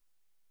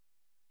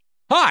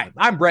Hi,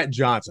 I'm Brett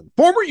Johnson,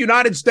 former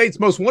United States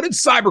most wanted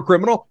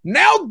cybercriminal,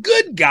 now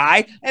good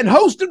guy, and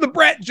host of the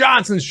Brett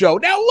Johnson Show.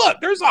 Now, look,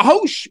 there's a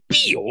whole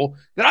spiel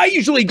that I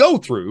usually go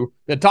through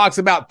that talks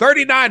about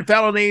 39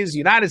 felonies,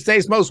 United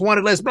States most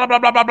wanted list, blah, blah,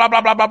 blah, blah, blah,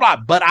 blah, blah, blah, blah.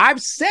 But I've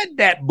said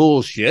that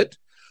bullshit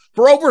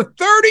for over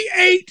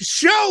 38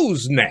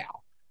 shows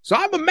now. So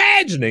I'm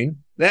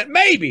imagining that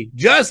maybe,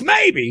 just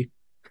maybe,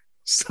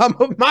 some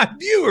of my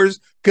viewers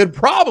could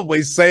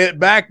probably say it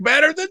back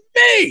better than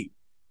me.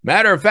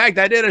 Matter of fact,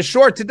 I did a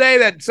short today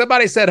that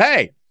somebody said,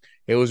 hey,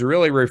 it was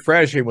really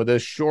refreshing with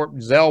this short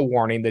Zell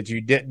warning that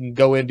you didn't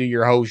go into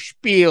your whole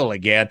spiel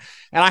again.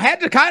 And I had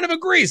to kind of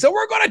agree. So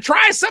we're going to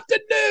try something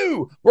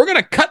new. We're going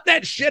to cut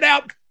that shit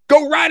out,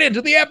 go right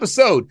into the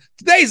episode.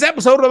 Today's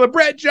episode of the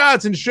Brett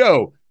Johnson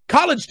Show,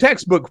 college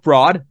textbook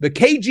fraud, the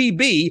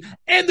KGB,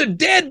 and the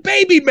dead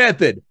baby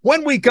method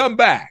when we come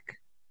back.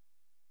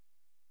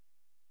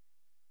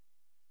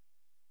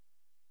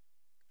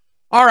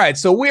 All right,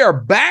 so we are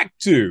back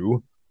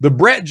to the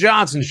Brett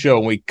Johnson Show.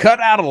 We cut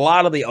out a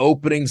lot of the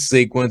opening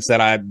sequence that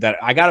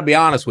I got to be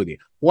honest with you.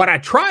 What I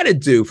try to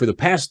do for the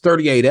past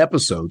 38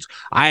 episodes,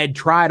 I had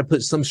tried to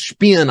put some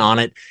spin on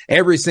it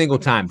every single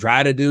time.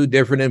 Try to do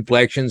different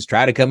inflections,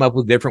 try to come up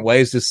with different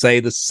ways to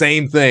say the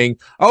same thing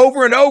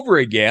over and over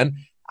again.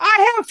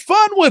 I have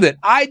fun with it.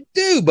 I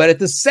do. But at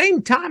the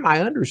same time,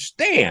 I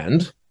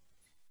understand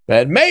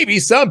that maybe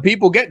some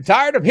people get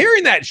tired of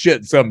hearing that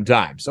shit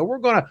sometimes. So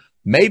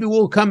maybe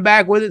we'll come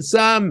back with it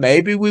some,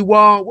 maybe we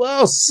won't.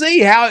 We'll see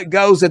how it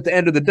goes at the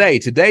end of the day.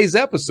 Today's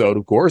episode,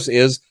 of course,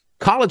 is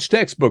college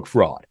textbook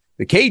fraud,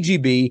 the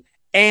KGB,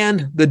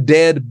 and the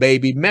dead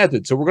baby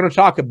method. So we're going to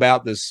talk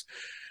about this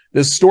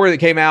story that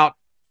came out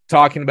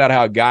talking about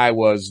how a guy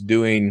was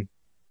doing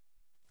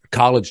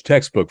college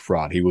textbook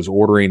fraud. He was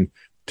ordering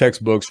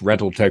textbooks,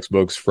 rental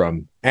textbooks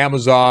from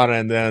Amazon,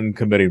 and then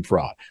committing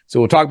fraud. So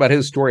we'll talk about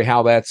his story,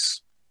 how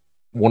that's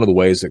one of the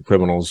ways that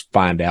criminals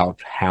find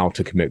out how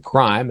to commit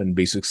crime and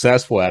be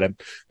successful at it.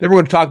 Then we're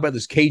going to talk about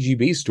this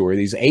KGB story,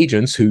 these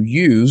agents who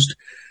used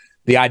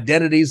the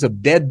identities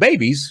of dead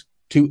babies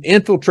to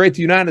infiltrate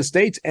the United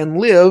States and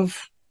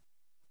live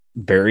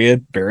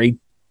very, very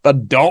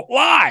adult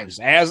lives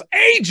as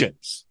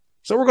agents.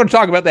 So we're going to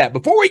talk about that.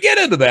 Before we get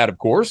into that, of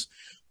course,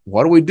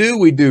 what do?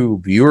 We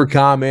do viewer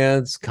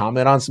comments,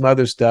 comment on some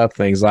other stuff,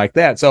 things like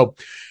that. So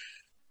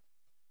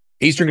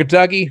Eastern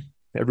Kentucky,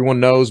 everyone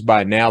knows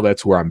by now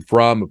that's where I'm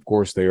from. Of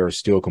course, they are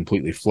still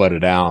completely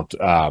flooded out.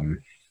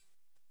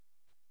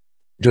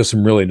 Just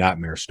some really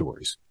nightmare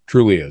stories.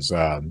 Truly is.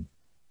 I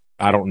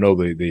don't know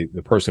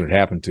the person it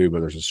happened to, but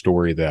there's a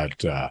story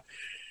that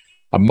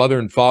a mother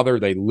and father,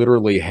 they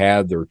literally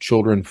had their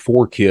children,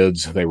 4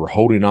 kids. They were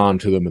holding on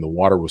to them, and the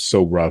water was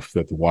so rough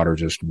that the water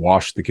just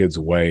washed the kids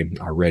away.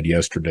 I read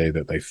yesterday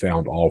that they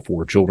found all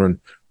 4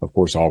 children. Of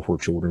course, all 4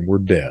 children were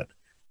dead.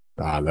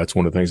 That's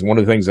one of the things. One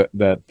of the things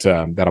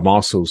that I'm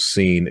also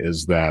seeing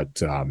is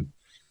that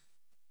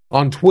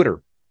on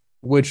Twitter,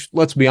 which,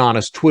 let's be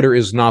honest, Twitter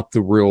is not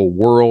the real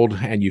world,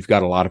 and you've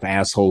got a lot of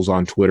assholes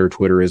on Twitter.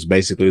 Twitter is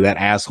basically that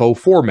asshole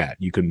format.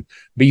 You can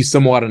be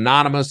somewhat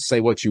anonymous, say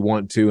what you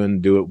want to,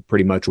 and do it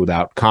pretty much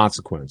without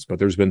consequence. But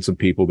there's been some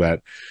people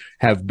that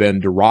have been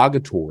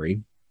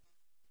derogatory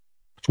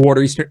toward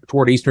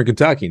Eastern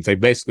Kentuckians. They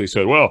basically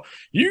said, well,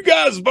 you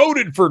guys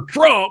voted for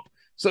Trump,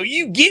 so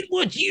you get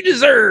what you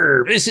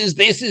deserve. This is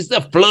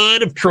the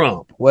flood of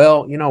Trump.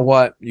 Well, you know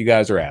what? You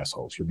guys are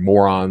assholes. You're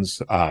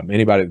morons.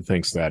 Anybody that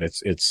thinks that,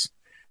 it's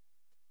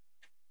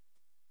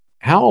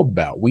how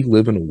about we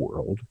live in a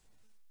world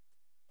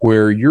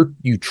where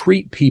you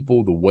treat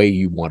people the way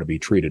you want to be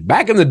treated?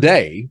 Back in the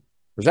day,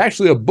 there's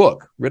actually a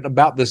book written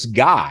about this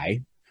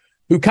guy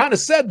who kind of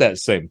said that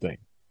same thing.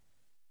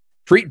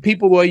 Treat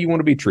people the way you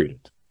want to be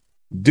treated.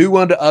 Do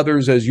unto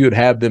others as you'd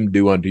have them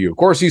do unto you. Of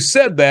course, he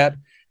said that,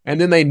 and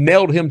then they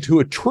nailed him to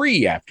a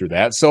tree after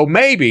that. So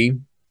maybe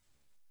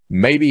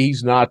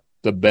he's not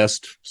the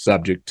best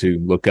subject to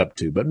look up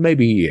to, but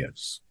maybe he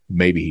is.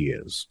 Maybe he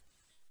is.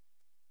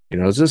 You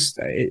know, it's just,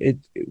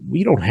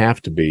 you don't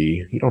have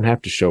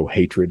to show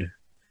hatred,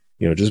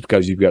 you know, just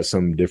because you've got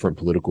some different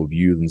political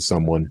view than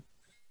someone,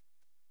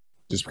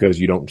 just because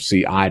you don't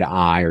see eye to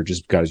eye, or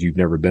just because you've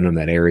never been in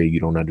that area,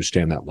 you don't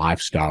understand that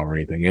lifestyle or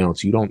anything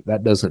else.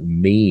 That doesn't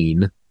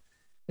mean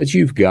that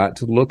you've got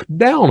to look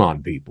down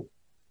on people.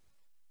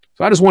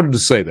 So I just wanted to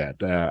say that,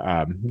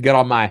 get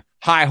on my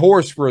high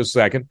horse for a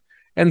second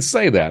and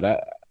say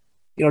that,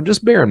 you know,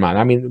 just bear in mind,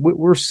 I mean,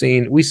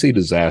 we see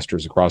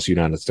disasters across the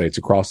United States,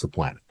 across the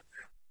planet.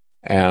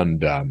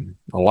 And a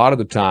lot of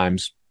the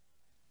times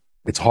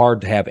it's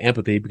hard to have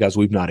empathy because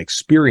we've not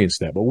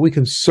experienced that, but we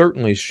can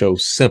certainly show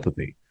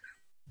sympathy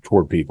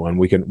toward people, and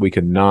we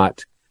can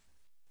not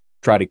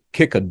try to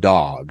kick a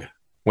dog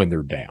when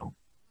they're down.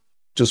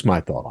 Just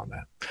my thought on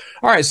that.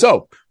 All right,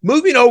 so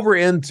moving over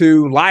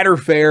into lighter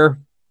fare,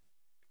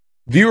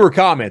 viewer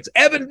comments.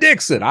 Evan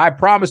Dixon, I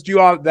promised you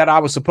all that I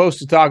was supposed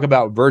to talk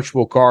about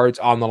virtual cards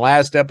on the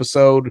last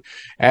episode.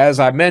 As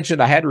I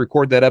mentioned, I had to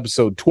record that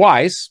episode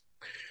twice.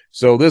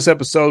 So this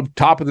episode,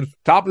 top of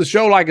the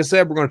show, like I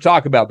said, we're going to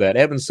talk about that.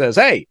 Evan says,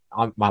 hey,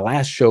 on my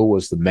last show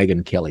was the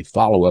Megyn Kelly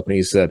follow-up, and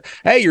he said,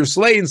 hey, you're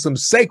slaying some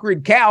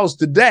sacred cows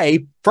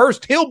today.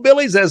 First,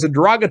 hillbillies as a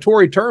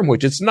derogatory term,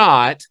 which it's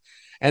not,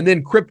 and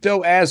then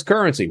crypto as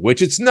currency,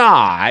 which it's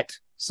not.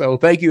 So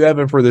thank you,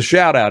 Evan, for the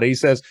shout-out. He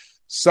says,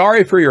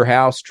 sorry for your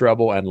house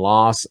trouble and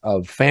loss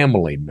of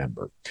family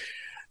member.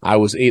 That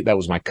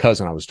was my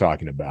cousin I was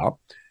talking about.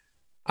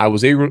 I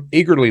was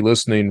eagerly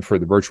listening for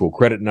the virtual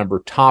credit number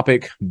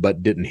topic,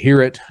 but didn't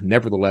hear it.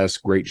 Nevertheless,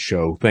 great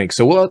show. Thanks.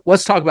 So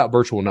let's talk about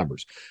virtual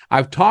numbers.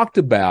 I've talked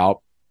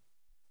about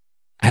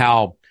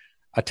how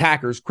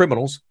attackers,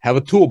 criminals, have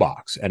a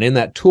toolbox. And in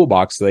that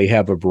toolbox, they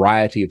have a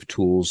variety of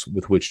tools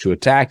with which to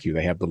attack you.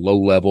 They have the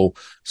low-level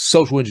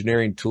social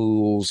engineering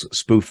tools,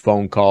 spoof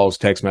phone calls,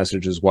 text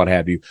messages, what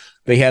have you.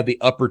 They have the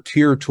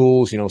upper-tier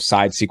tools,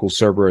 side SQL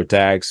server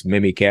attacks,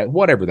 Mimikat,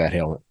 whatever that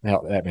hell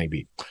that may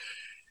be.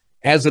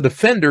 As a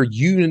defender,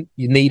 you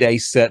need a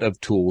set of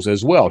tools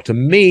as well. To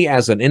me,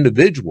 as an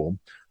individual,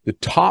 the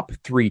top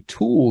 3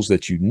 tools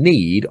that you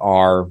need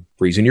are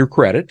freezing your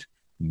credit,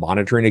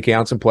 monitoring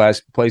accounts and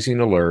placing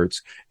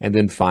alerts, and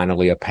then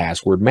finally a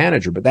password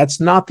manager. But that's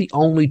not the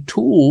only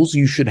tools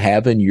you should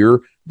have in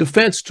your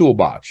defense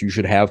toolbox. You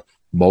should have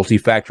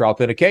multi-factor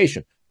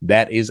authentication.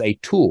 That is a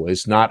tool.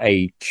 It's not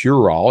a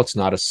cure-all. It's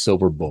not a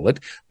silver bullet,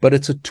 but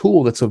it's a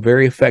tool that's a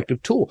very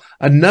effective tool.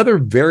 Another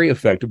very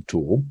effective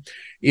tool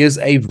is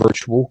a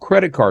virtual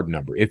credit card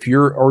number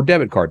or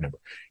debit card number.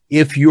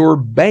 If your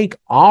bank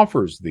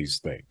offers these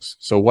things,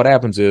 so what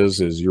happens is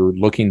you're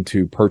looking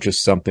to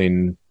purchase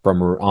something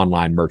from an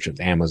online merchant,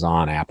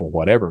 Amazon, Apple,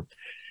 whatever.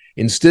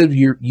 Instead of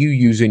you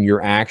using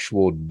your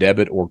actual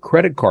debit or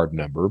credit card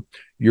number,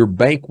 your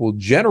bank will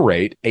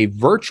generate a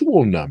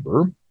virtual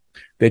number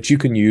that you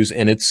can use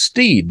in its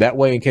stead. That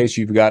way, in case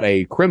you've got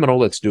a criminal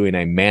that's doing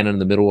a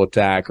man-in-the-middle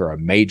attack or a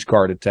mage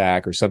card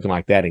attack or something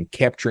like that and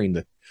capturing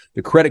the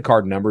credit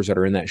card numbers that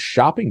are in that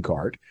shopping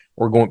cart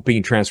or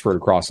being transmitted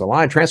across the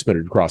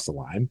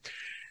line,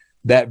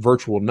 that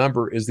virtual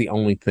number is the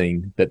only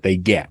thing that they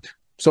get.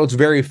 So it's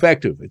very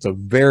effective. It's a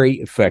very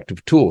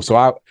effective tool. So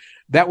I'm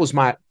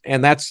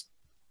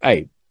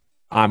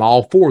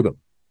all for them.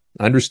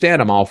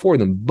 Understand, I'm all for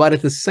them. But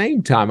at the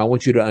same time, I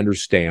want you to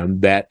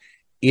understand that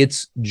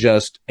it's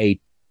just a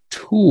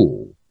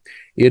tool.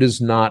 It is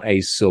not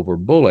a silver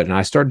bullet. And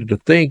I started to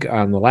think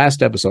on the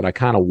last episode, I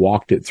kind of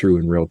walked it through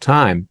in real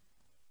time.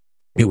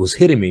 It was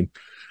hitting me.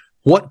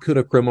 What could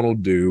a criminal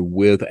do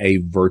with a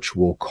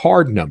virtual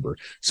card number?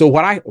 So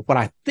what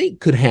I think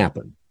could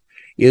happen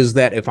is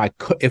that if I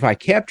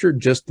captured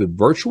just the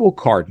virtual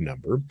card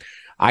number,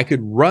 I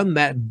could run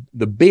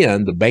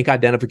the bank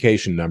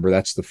identification number.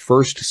 That's the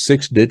first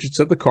 6 digits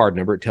of the card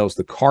number. It tells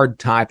the card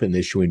type and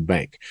issuing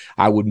bank.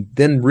 I would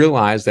then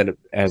realize that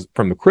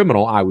from the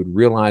criminal, I would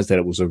realize that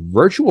it was a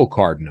virtual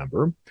card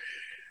number.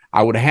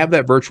 I would have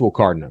that virtual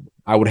card number.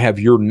 I would have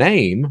your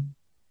name,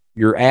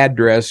 your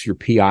address, your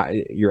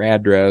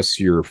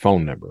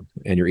phone number,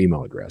 and your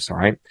email address. All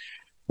right.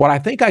 What I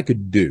think I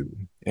could do,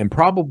 and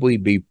probably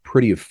be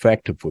pretty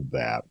effective with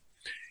that,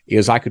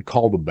 is I could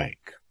call the bank.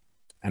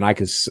 And I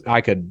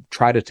could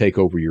try to take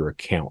over your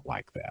account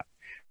like that.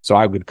 So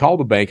I would call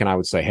the bank and I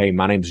would say, hey,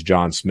 my name's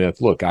John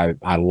Smith. Look,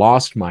 I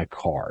lost my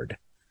card.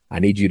 I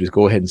need you to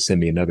go ahead and send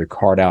me another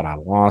card out. I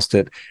lost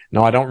it.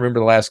 No, I don't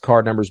remember the last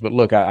card numbers, but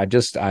look, I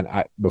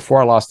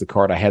before I lost the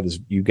card, I had this,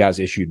 you guys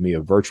issued me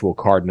a virtual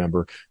card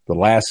number. The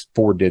last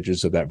 4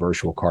 digits of that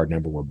virtual card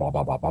number were blah,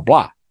 blah, blah, blah,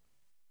 blah.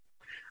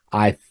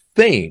 I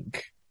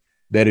think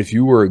that if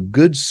you were a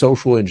good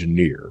social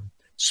engineer,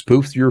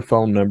 spoofed your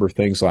phone number,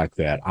 things like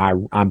that,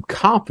 I'm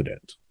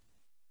confident,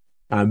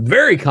 I'm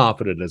very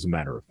confident, as a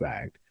matter of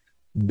fact,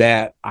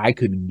 that I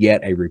could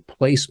get a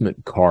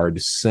replacement card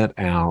sent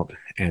out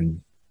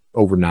and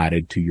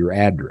overnighted to your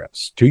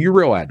address, to your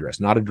real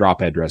address, not a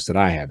drop address that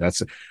I have.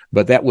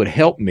 But that would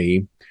help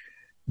me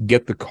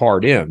get the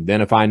card in. Then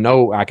if I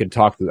know, I could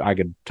talk to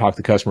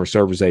the customer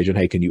service agent,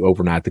 hey, can you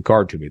overnight the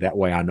card to me? That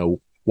way I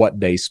know what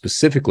day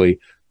specifically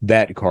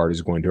that card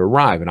is going to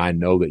arrive. And I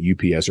know that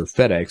UPS or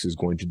FedEx is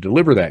going to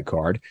deliver that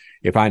card.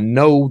 If I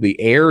know the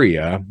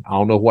area,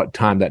 I'll know what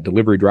time that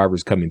delivery driver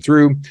is coming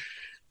through.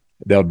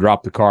 They'll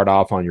drop the card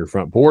off on your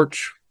front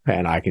porch,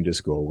 and I can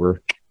just go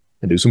over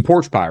and do some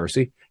porch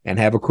piracy and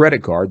have a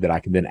credit card that I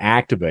can then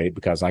activate,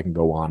 because I can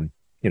go on,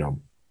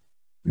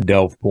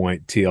 Delve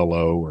Point,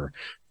 TLO, or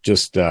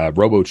just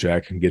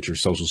RoboCheck and get your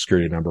social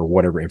security number,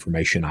 whatever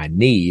information I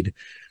need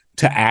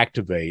to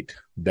activate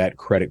that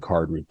credit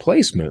card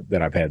replacement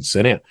that I've had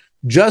sent in.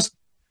 Just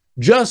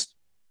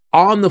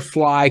on the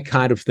fly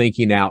kind of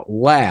thinking out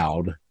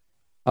loud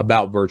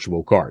about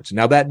virtual cards.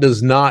 Now, that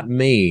does not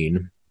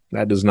mean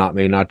not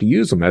to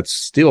use them. That's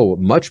still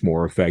much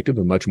more effective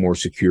and much more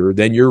secure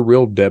than your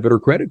real debit or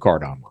credit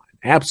card online.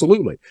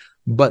 Absolutely.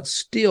 But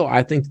still,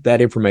 I think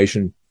that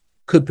information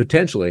could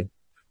potentially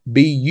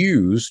be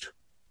used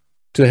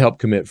to help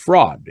commit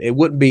fraud. It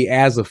wouldn't be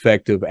as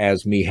effective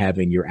as me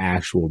having your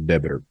actual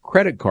debit or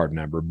credit card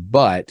number,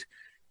 but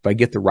if I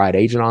get the right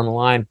agent on the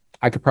line,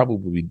 I could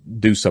probably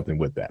do something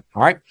with that.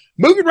 All right,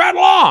 moving right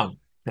along.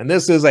 And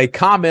this is a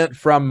comment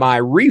from my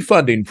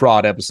refunding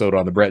fraud episode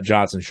on the Brett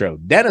Johnson Show.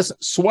 Dennis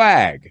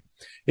Swag.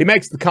 He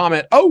makes the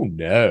comment, oh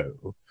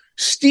no,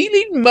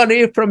 stealing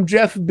money from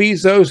Jeff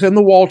Bezos and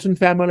the Walton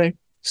family.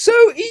 So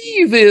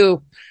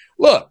evil.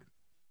 Look,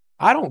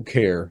 I don't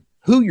care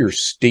who you're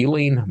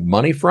stealing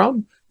money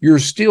from. You're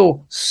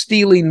still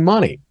stealing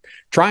money.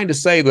 Trying to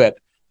say that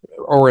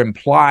or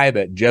imply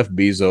that Jeff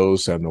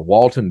Bezos and the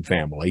Walton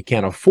family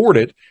can afford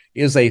it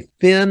is a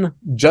thin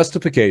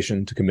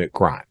justification to commit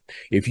crime.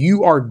 If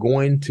you're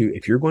going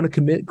to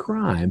commit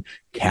crime,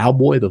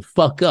 cowboy the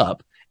fuck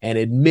up and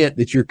admit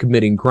that you're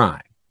committing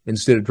crime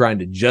instead of trying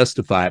to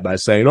justify it by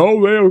saying,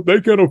 oh,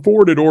 they can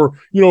afford it, or,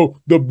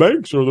 the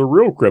banks are the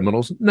real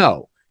criminals.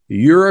 No,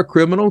 you're a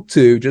criminal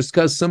too. Just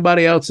because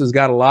somebody else has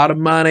got a lot of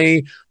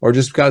money, or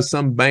just because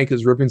some bank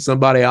is ripping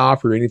somebody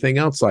off, or anything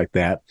else like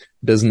that,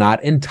 does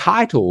not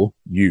entitle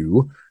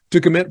you to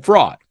commit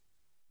fraud.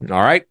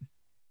 All right?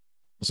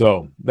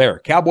 So there,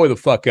 cowboy the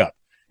fuck up.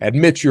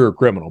 Admit you're a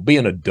criminal. Be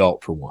an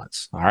adult for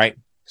once. All right?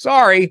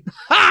 Sorry.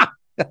 Ha!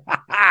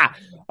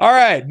 All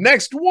right,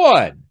 next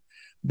one.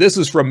 This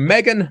is from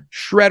Megan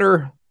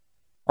Shredder,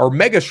 or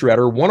Mega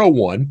Shredder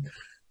 101.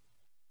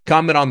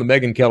 Comment on the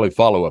Megyn Kelly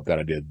follow-up that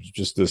I did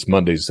just this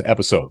Monday's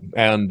episode.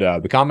 And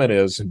the comment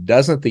is,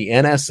 doesn't the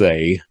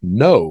NSA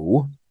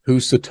know who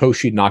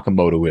Satoshi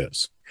Nakamoto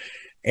is?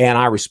 And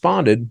I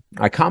responded,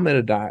 my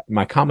comment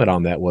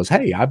on that was,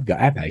 hey, I've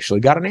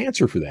actually got an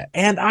answer for that.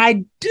 And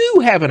I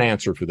do have an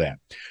answer for that.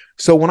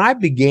 So when I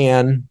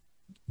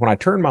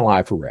turned my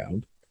life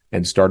around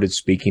and started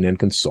speaking and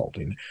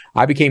consulting,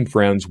 I became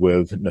friends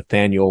with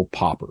Nathaniel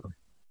Popper.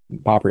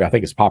 I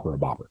think it's Popper or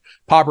Bopper.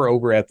 Popper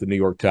over at the New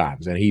York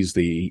Times. And he's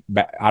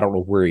I don't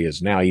know where he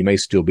is now. He may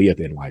still be at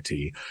the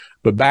NYT.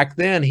 But back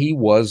then, he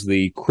was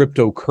the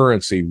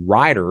cryptocurrency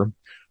writer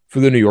for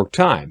the New York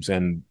Times.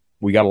 And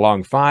we got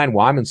along fine.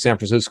 Well, I'm in San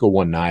Francisco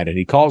one night, and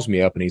he calls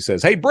me up and he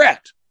says, hey,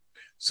 Brett,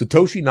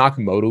 Satoshi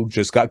Nakamoto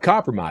just got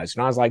compromised.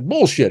 And I was like,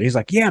 bullshit. He's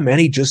like, yeah, man,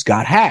 he just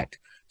got hacked.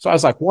 So I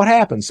was like, what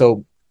happened?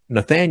 So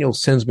Nathaniel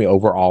sends me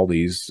over all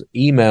these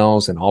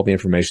emails and all the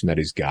information that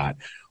he's got.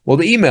 Well,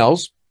 the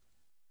emails,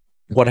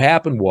 what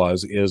happened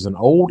is an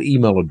old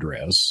email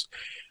address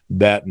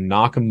that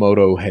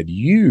Nakamoto had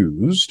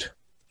used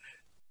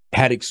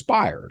had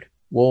expired.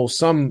 Well,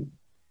 some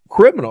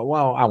criminal,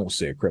 well, I won't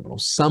say a criminal,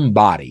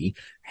 somebody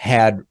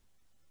had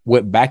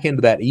went back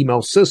into that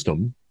email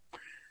system,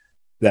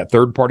 that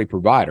third-party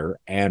provider,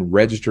 and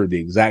registered the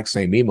exact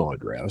same email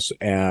address.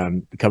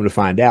 And come to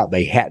find out,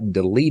 they hadn't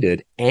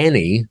deleted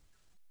any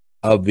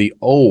of the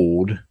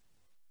old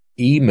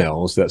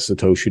emails that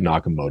Satoshi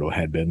Nakamoto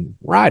had been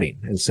writing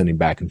and sending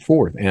back and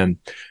forth. And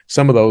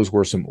some of those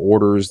were some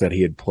orders that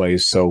he had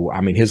placed. So,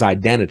 I mean, his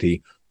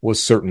identity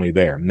was certainly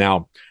there.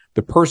 Now,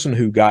 the person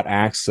who got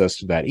access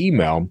to that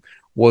email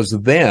was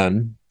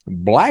then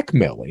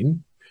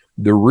blackmailing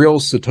the real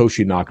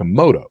Satoshi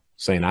Nakamoto,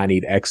 saying, I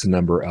need X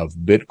number of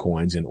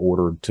Bitcoins in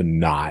order to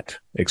not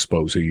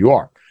expose who you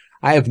are.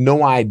 I have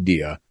no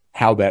idea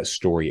how that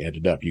story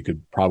ended up. You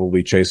could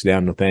probably chase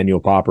down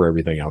Nathaniel Popper,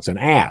 everything else, and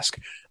ask.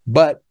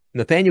 But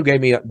Nathaniel gave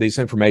me this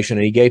information,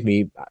 and he gave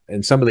me,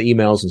 in some of the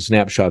emails and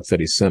snapshots that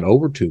he sent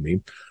over to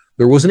me,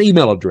 there was an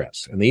email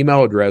address, and the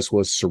email address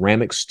was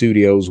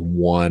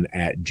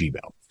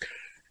ceramicstudios1@gmail.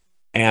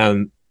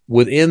 And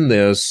within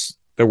this,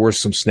 there were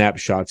some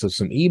snapshots of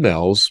some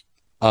emails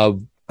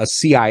of a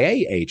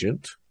CIA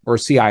agent or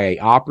CIA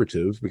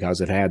operative,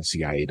 because it had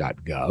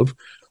CIA.gov,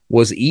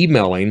 was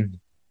emailing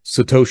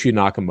Satoshi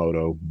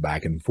Nakamoto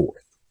back and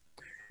forth.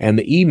 And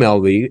the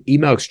email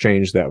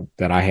exchange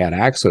that I had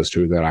access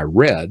to, that I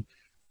read,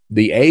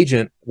 the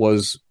agent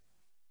was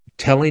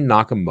telling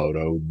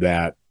Nakamoto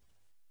that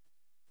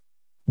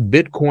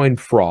Bitcoin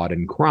fraud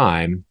and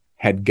crime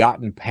had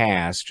gotten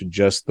past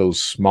just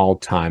those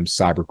small-time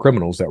cyber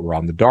criminals that were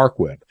on the dark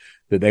web,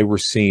 that they were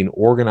seeing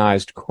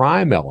organized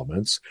crime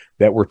elements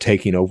that were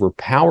taking over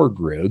power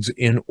grids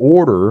in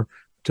order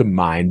to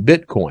mine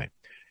Bitcoin.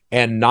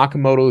 And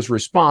Nakamoto's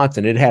response,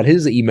 and it had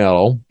his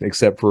email,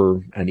 except for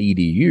an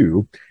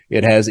edu,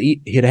 it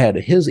had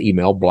his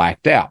email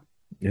blacked out,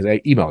 his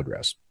email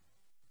address.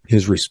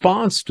 His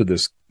response to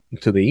the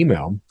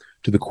email,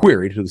 to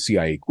the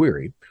CIA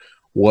query,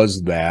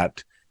 was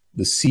that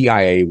the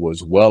CIA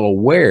was well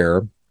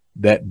aware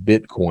that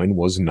Bitcoin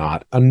was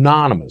not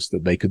anonymous,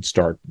 that they could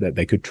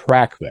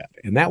track that.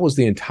 And that was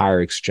the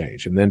entire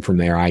exchange. And then from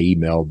there, I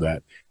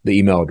emailed the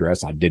email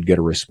address. I did get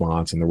a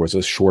response, and there was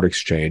a short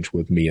exchange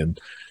with me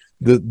and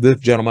the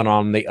gentleman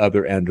on the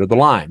other end of the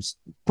lines,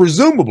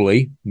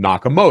 presumably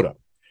Nakamoto.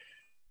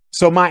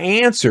 So my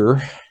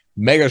answer,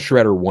 Mega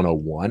Shredder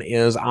 101,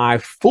 is I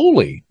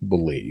fully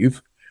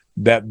believe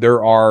that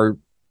there are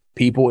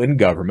people in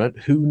government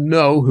who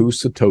know who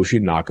Satoshi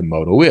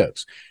Nakamoto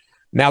is.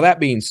 Now, that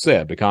being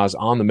said, because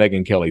on the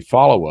Megyn Kelly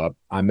follow-up,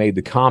 I made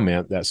the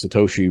comment that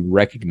Satoshi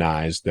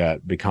recognized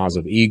that because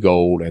of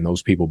eGold and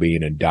those people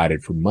being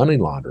indicted for money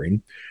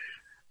laundering,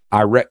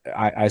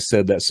 I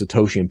said that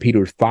Satoshi, and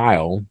Peter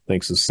Thiel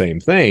thinks the same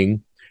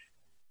thing,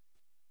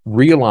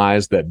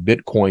 realized that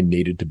Bitcoin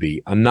needed to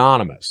be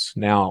anonymous.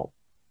 Now,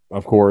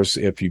 of course,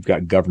 if you've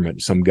got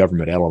some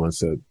government elements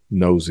that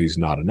knows he's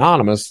not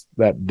anonymous,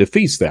 that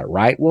defeats that,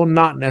 right? Well,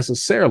 not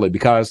necessarily,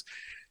 because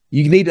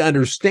you need to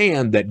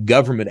understand that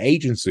government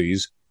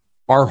agencies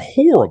are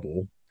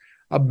horrible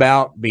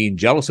about being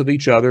jealous of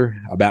each other,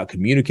 about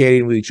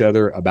communicating with each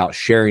other, about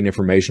sharing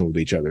information with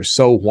each other.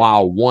 So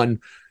while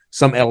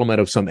some element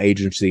of some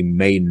agency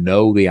may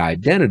know the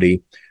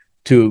identity,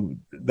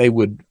 I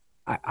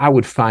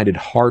would find it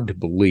hard to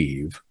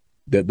believe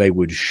that they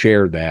would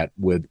share that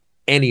with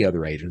any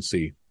other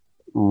agency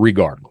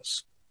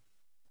regardless.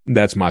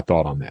 That's my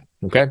thought on that.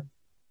 Okay.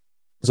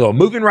 So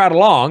moving right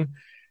along,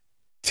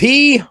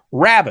 T.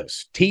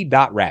 Ravis,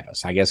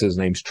 I guess his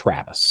name's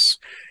Travis.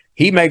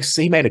 He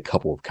made a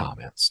couple of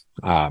comments.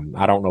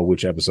 I don't know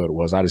which episode it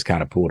was. I just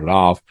kind of pulled it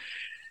off.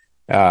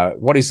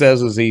 What he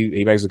says is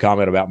he makes a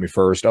comment about me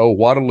first. Oh,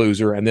 what a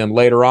loser. And then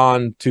later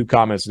on, 2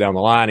 comments down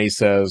the line, he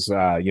says,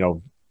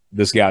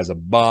 this guy's a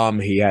bum.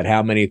 He had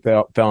how many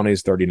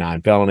felonies?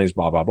 39 felonies,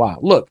 blah, blah, blah.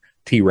 Look,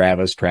 T.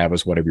 Ravis,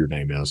 Travis, whatever your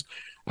name is.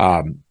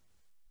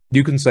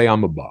 You can say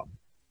I'm a bum.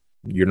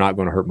 You're not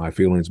going to hurt my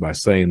feelings by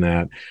saying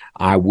that.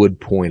 I would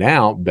point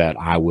out that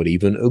I would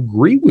even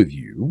agree with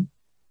you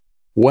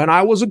when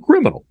I was a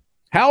criminal.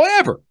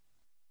 However,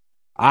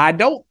 I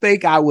don't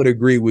think I would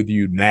agree with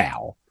you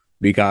now,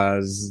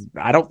 because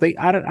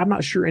I'm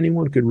not sure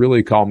anyone could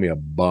really call me a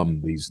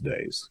bum these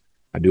days.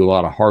 I do a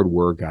lot of hard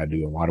work. I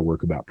do a lot of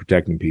work about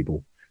protecting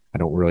people. I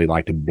don't really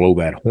like to blow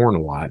that horn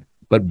a lot,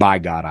 but by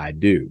God, I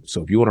do.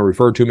 So if you want to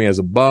refer to me as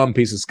a bum,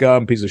 piece of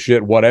scum, piece of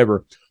shit,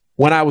 whatever,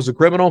 when I was a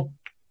criminal,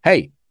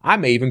 hey, I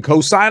may even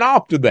co-sign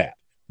off to that.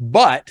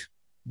 But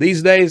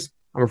these days,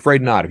 I'm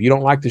afraid not. If you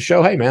don't like the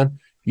show, hey, man,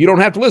 you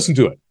don't have to listen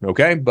to it,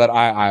 okay? But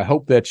I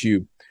hope that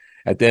you,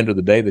 at the end of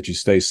the day, that you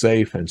stay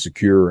safe and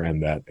secure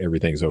and that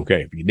everything's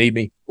okay. If you need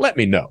me, let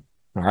me know,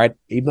 all right?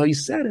 Even though you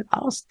said it,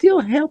 I'll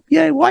still help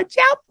you and watch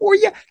out for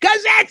you,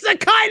 because that's the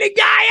kind of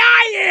guy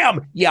I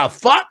am, you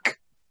fuck.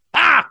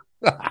 Ah!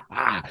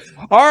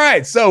 All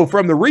right, so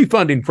from the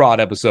refunding fraud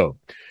episode,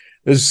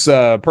 this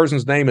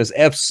person's name is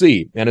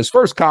FC, and his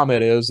first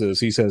comment is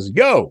he says,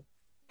 yo,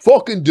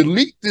 fucking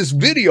delete this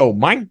video,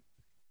 man.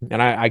 And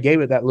I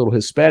gave it that little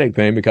Hispanic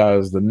thing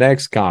because the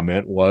next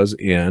comment was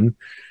in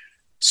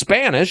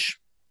Spanish.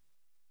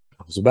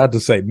 I was about to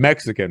say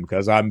Mexican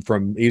because I'm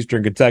from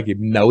Eastern Kentucky.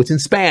 No, it's in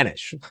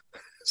Spanish.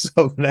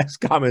 So the next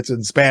comment's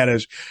in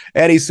Spanish.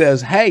 And he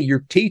says, hey,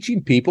 you're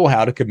teaching people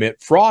how to commit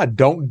fraud.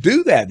 Don't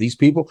do that. These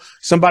people,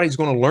 somebody's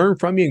going to learn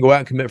from you and go out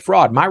and commit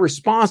fraud. My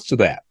response to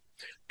that,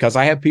 because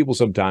I have people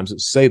sometimes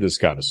that say this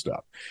kind of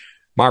stuff.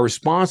 My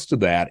response to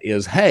that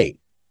is, hey,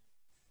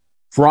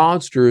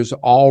 fraudsters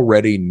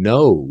already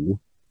know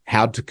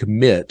how to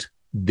commit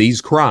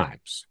these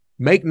crimes.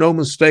 Make no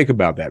mistake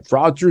about that.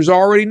 Fraudsters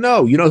already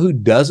know. You know who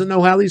doesn't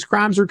know how these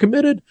crimes are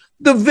committed?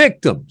 The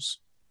victims.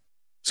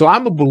 So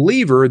I'm a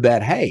believer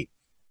that, hey,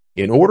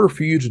 in order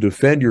for you to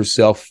defend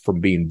yourself from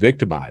being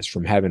victimized,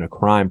 from having a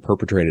crime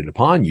perpetrated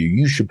upon you,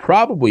 you should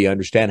probably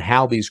understand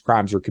how these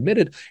crimes are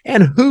committed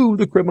and who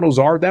the criminals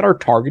are that are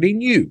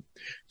targeting you.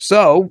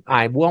 So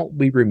I won't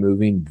be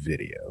removing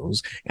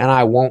videos, and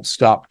I won't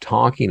stop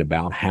talking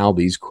about how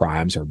these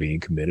crimes are being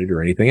committed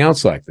or anything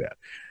else like that.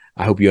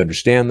 I hope you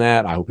understand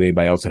that. I hope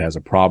anybody else that has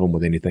a problem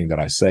with anything that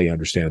I say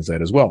understands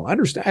that as well.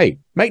 Hey,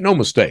 make no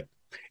mistake.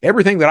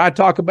 Everything that I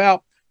talk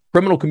about,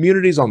 criminal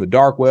communities on the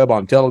dark web,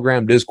 on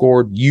Telegram,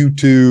 Discord,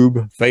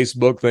 YouTube,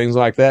 Facebook, things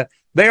like that,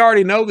 they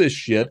already know this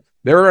shit.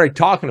 They're already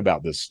talking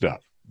about this stuff.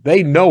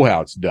 They know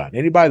how it's done.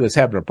 Anybody that's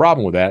having a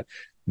problem with that,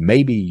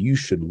 maybe you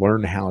should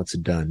learn how it's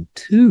done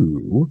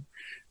too,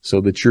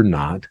 so that you're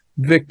not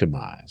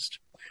victimized.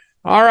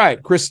 All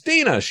right,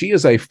 Christina, she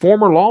is a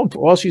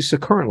she's a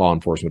current law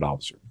enforcement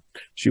officer.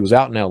 She was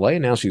out in LA,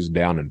 now she's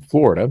down in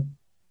Florida.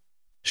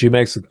 She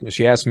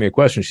asked me a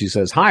question. She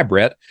says, hi,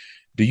 Brett.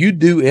 Do you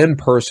do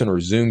in-person or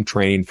Zoom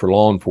training for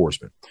law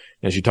enforcement?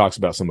 And she talks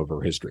about some of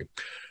her history.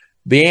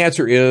 The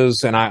answer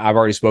is, and I've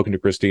already spoken to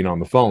Christine on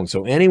the phone,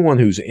 so anyone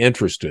who's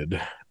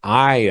interested,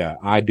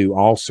 I do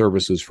all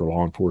services for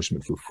law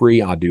enforcement for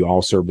free. I do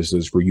all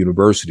services for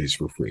universities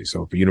for free.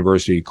 So if a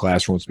university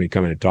class wants me to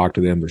come in and talk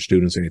to them, their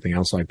students, anything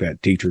else like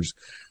that, teachers,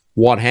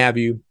 what have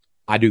you,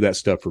 I do that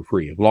stuff for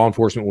free. If law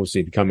enforcement wants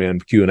me to come in,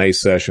 Q&A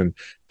session,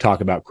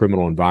 talk about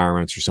criminal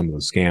environments or some of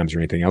the scams or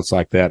anything else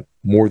like that,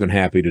 more than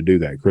happy to do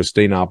that.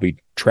 Christine, I'll be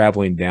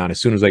traveling down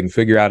as soon as they can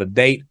figure out a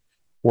date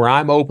where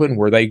I'm open,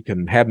 where they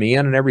can have me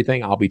in and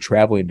everything. I'll be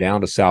traveling down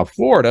to South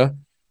Florida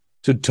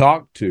to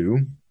talk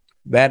to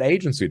that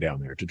agency down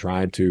there, to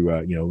try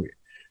to,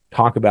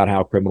 talk about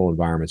how criminal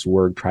environments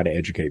work, try to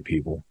educate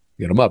people,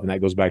 get them up. And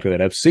that goes back to that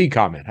FC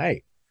comment.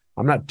 Hey,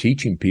 I'm not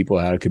teaching people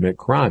how to commit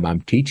crime. I'm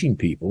teaching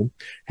people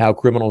how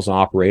criminals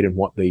operate and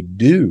what they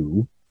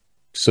do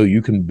so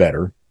you can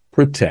better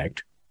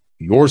protect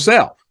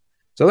yourself.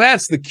 So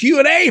that's the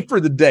Q&A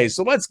for the day.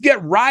 So let's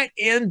get right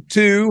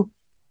into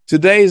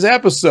today's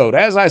episode.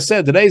 As I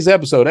said, today's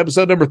episode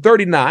number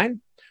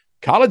 39,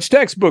 college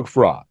textbook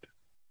fraud.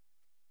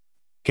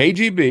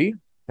 KGB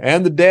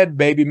and the dead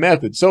baby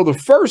method. So the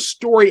first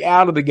story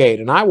out of the gate,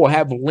 and I will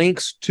have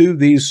links to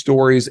these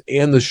stories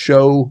in the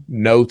show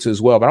notes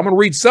as well, but I'm going to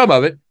read some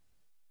of it.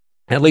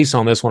 At least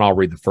on this one, I'll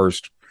read the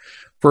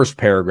first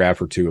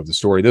paragraph or two of the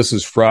story. This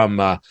is from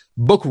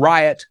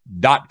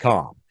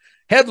bookriot.com.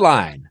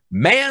 Headline,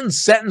 man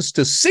sentenced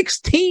to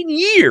 16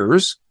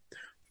 years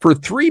for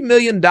 $3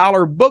 million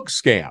book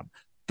scam.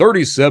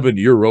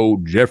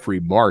 37-year-old Jeffrey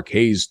Mark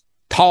Hayes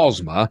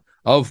Talsma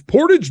of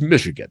Portage,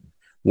 Michigan,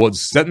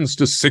 was sentenced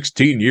to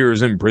 16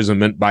 years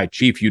imprisonment by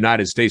Chief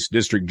United States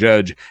District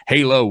Judge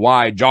Hala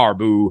Y.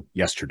 Jarbu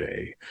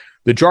yesterday.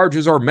 The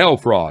charges are mail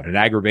fraud and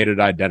aggravated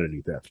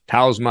identity theft.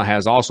 Talsma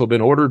has also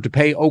been ordered to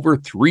pay over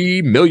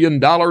 $3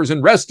 million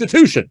in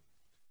restitution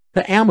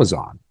to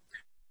Amazon.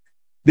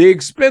 The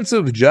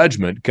expensive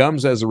judgment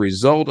comes as a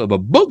result of a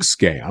book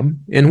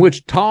scam in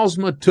which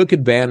Talsma took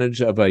advantage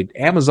of an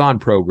Amazon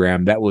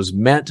program that was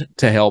meant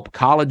to help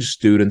college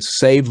students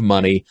save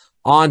money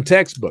on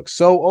textbooks.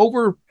 So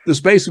over the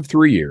space of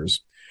 3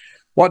 years,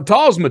 what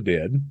Talsma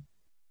did,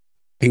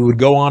 he would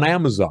go on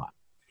Amazon.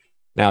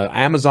 Now,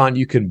 Amazon,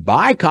 you can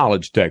buy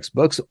college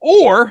textbooks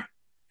or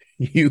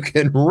you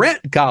can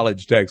rent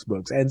college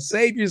textbooks and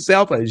save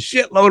yourself a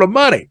shitload of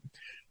money.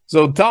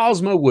 So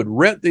Talsma would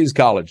rent these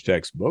college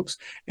textbooks,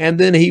 and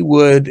then he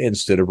would,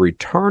 instead of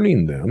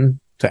returning them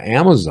to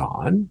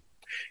Amazon,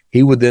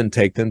 he would then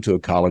take them to a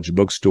college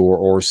bookstore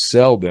or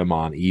sell them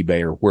on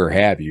eBay or where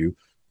have you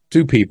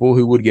to people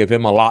who would give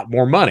him a lot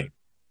more money.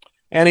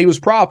 And he was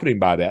profiting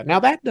by that. Now,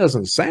 that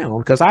doesn't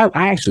sound, because I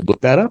actually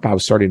looked that up. I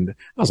was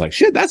like,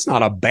 shit, that's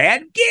not a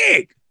bad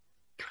gig.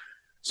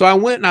 So I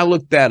went and I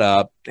looked that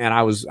up, and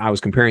I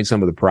was comparing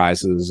some of the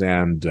prices,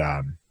 and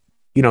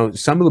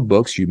some of the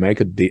books you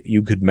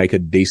could make a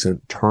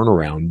decent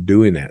turnaround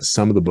doing that.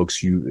 Some of the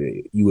books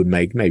you would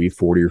make maybe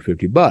 40 or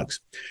 50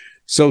 bucks.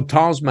 So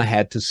Talsma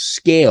had to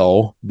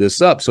scale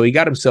this up. So he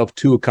got himself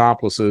 2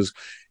 accomplices.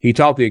 He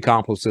taught the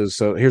accomplices.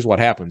 So here's what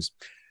happens.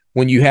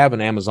 When you have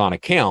an Amazon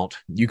account,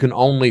 you can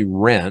only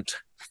rent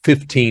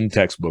 15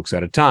 textbooks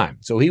at a time.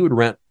 So he would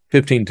rent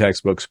 15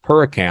 textbooks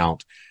per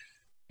account,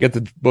 get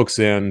the books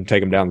in,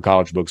 take them down to the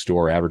college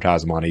bookstore,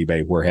 advertise them on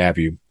eBay, where have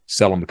you,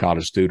 sell them to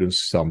college students,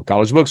 sell them to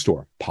college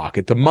bookstore,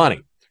 pocket the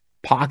money.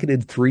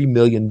 Pocketed $3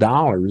 million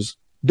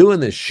doing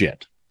this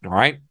shit. All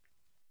right.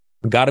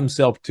 Got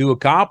himself 2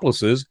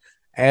 accomplices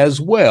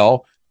as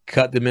well,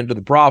 cut them into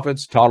the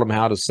profits, taught them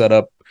how to set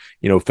up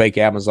fake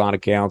Amazon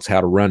accounts, how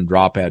to run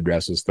drop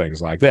addresses,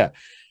 things like that.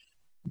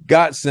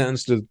 Got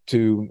sentenced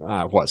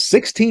to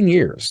 16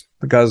 years,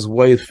 because the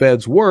way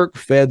feds work,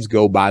 feds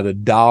go by the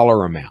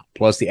dollar amount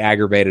plus the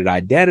aggravated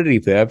identity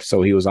theft.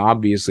 So he was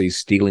obviously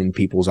stealing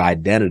people's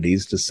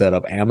identities to set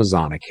up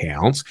Amazon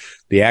accounts.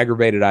 The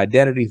aggravated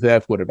identity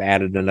theft would have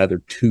added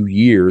another 2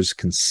 years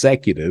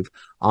consecutive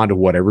onto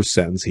whatever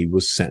sentence he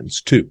was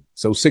sentenced to.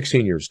 So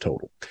 16 years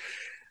total.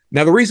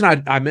 Now, the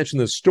reason I mention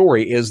this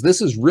story is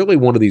this is really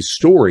one of these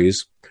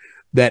stories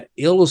that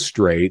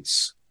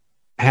illustrates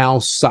how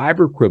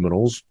cyber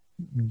criminals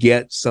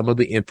get some of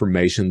the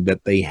information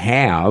that they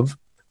have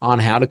on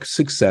how to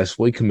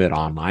successfully commit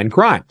online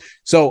crime.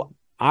 So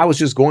I was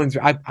just going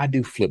through, I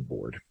do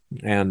Flipboard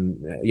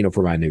and,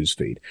 for my news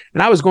feed.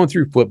 And I was going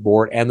through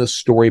Flipboard and the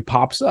story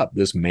pops up.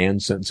 This man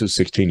sentences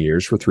 16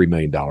 years for $3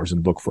 million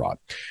in book fraud.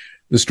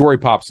 The story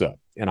pops up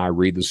and I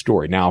read the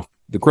story. Now,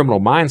 the criminal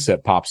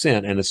mindset pops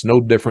in, and it's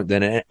no different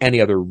than any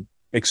other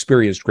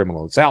experienced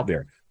criminal that's out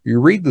there. You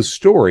read the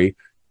story,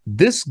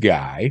 this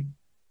guy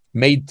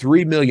made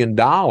 $3 million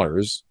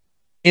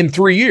in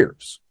 3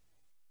 years.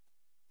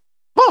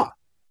 Huh.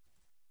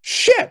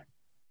 Shit.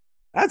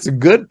 That's a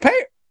good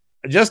pay.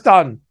 Just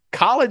on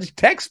college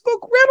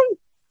textbook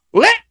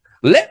rental?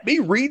 Let me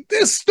read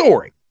this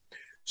story.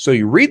 So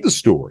you read the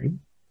story.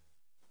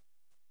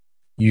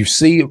 You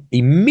see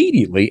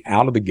immediately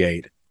out of the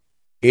gate,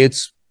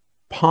 it's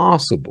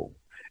possible,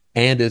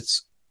 and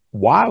it's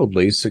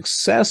wildly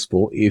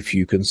successful if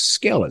you can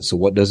scale it. So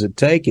what does it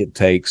take? It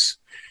takes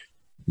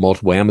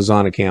multiple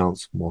Amazon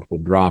accounts, multiple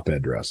drop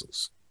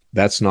addresses.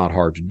 That's not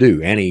hard to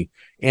do.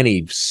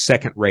 Any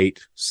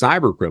second-rate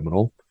cyber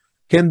criminal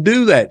can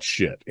do that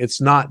shit. It's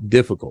not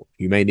difficult.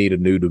 You may need a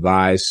new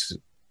device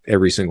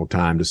every single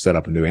time to set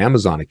up a new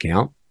Amazon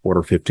account,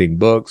 order 15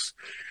 books,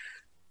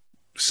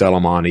 sell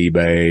them on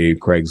eBay,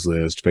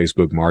 Craigslist,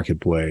 Facebook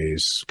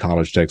Marketplace,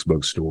 college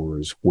textbook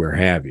stores, where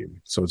have you.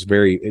 So it's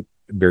very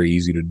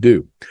easy to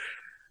do.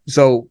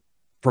 So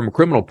from a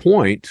criminal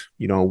point,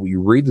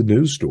 you read the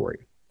news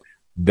story.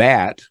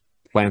 That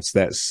plants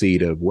that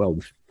seed of, well,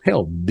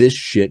 hell, this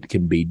shit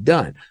can be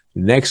done.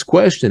 The next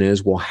question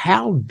is, well,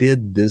 how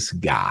did this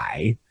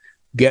guy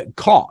get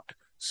caught?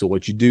 So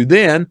what you do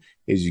then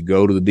is you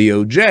go to the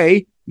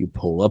DOJ, you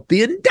pull up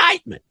the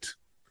indictment.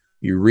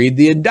 You read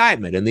the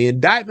indictment, and the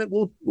indictment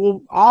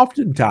will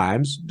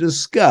oftentimes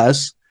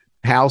discuss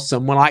how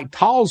someone like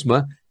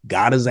Talsma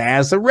got his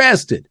ass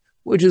arrested,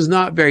 which is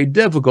not very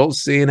difficult,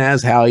 seeing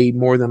as how he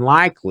more than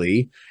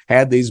likely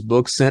had these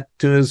books sent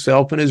to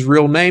himself in his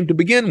real name to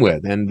begin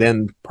with, and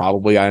then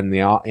probably in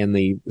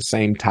the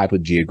same type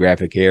of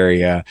geographic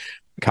area,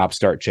 Cops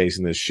start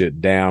chasing this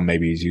shit down.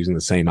 Maybe he's using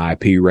the same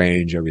IP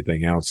range,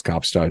 everything else.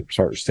 Cops start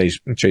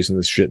chasing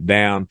this shit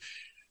down,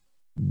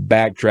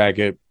 backtrack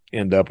it,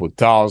 end up with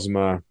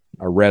Tolsma,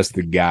 arrest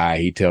the guy.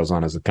 He tells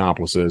on his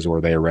accomplices,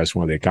 or they arrest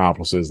one of the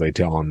accomplices. They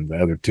tell on the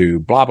other two,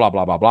 blah, blah,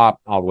 blah, blah, blah,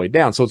 all the way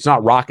down. So it's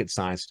not rocket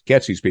science to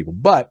catch these people.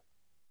 But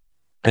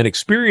an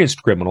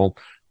experienced criminal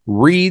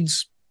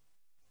reads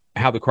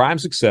how the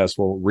crime's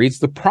successful, reads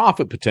the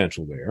profit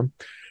potential there,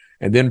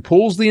 and then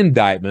pulls the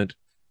indictment,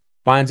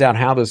 finds out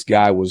how this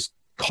guy was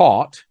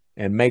caught,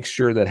 and makes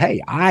sure that,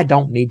 hey, I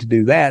don't need to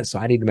do that, so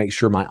I need to make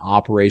sure my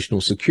operational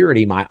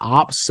security, my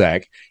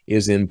OPSEC,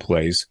 is in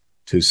place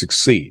to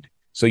succeed.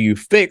 So you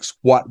fix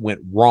what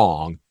went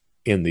wrong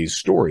in these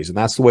stories. And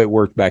that's the way it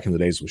worked back in the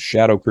days with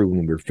Shadow Crew when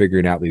we were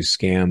figuring out these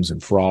scams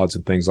and frauds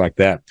and things like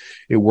that.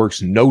 It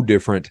works no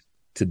different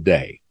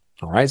today.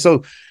 All right,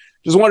 so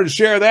just wanted to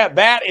share that.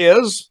 That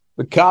is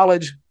the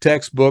college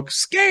textbook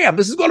scam.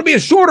 This is going to be a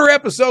shorter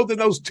episode than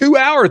those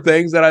 2-hour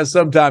things that I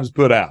sometimes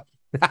put out.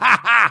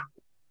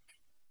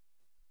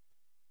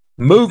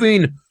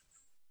 Moving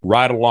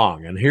right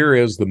along, and here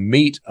is the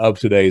meat of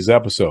today's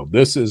episode.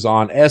 This is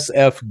on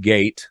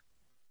sfgate.com.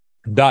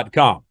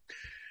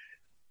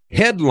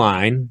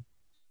 Headline: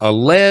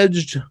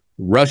 Alleged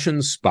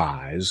Russian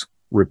spies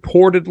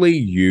reportedly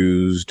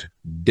used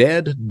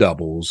dead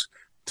doubles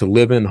to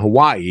live in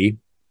Hawaii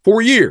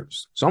for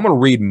years. So I'm going to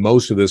read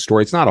most of this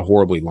story. It's not a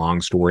horribly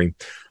long story.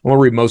 I'm going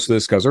to read most of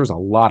this because there's a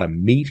lot of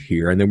meat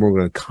here, and then we're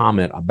going to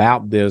comment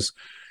about this,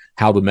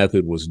 how the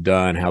method was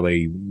done, how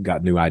they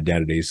got new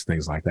identities,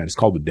 things like that. It's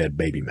called the dead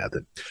baby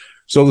method.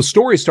 So the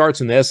story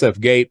starts in the SF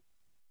Gate.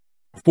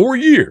 For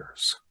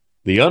years,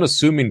 the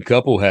unassuming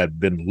couple had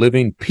been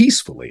living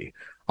peacefully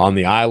on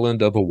the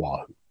island of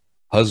Oahu.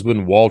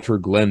 Husband Walter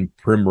Glenn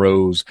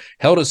Primrose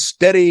held a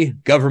steady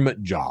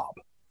government job,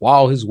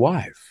 while his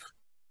wife,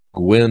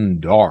 Gwen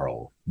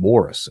Darrell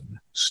Morrison,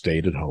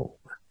 stayed at home.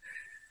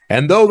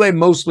 And though they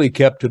mostly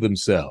kept to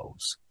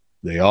themselves,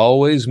 they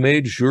always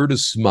made sure to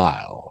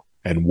smile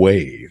and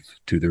wave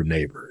to their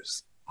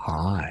neighbors.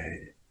 Hi.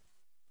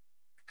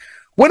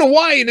 When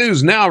Hawaii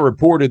News Now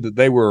reported that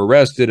they were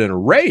arrested in a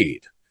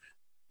raid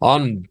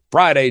on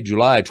Friday,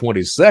 July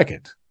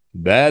 22nd,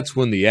 that's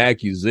when the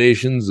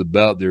accusations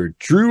about their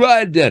true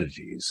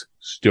identities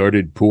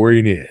started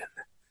pouring in.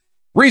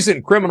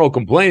 Recent criminal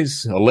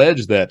complaints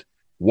allege that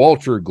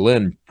Walter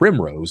Glenn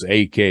Primrose,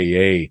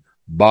 a.k.a.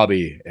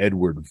 Bobby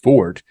Edward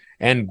Fort,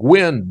 and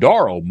Gwen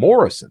Darrell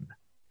Morrison,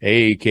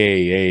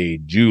 a.k.a.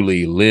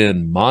 Julie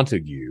Lynn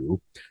Montague,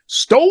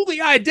 stole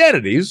the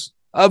identities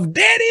of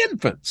dead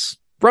infants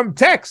from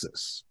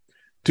Texas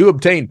to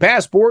obtain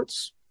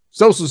passports,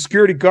 Social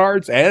Security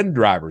cards, and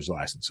driver's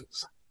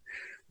licenses.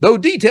 Though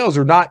details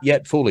are not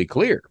yet fully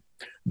clear,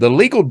 the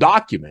legal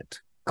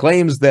document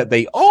claims that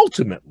they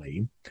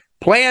ultimately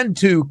planned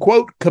to,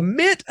 quote,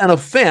 commit an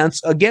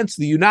offense against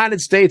the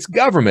United States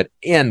government,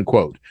 end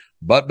quote.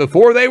 But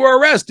before they were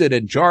arrested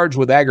and charged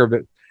with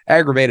aggravated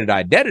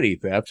identity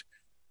theft,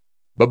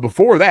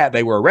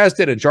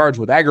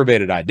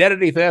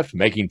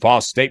 making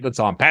false statements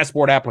on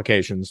passport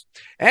applications,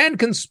 and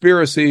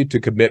conspiracy to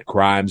commit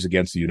crimes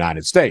against the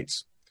United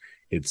States.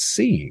 It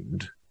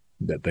seemed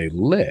that they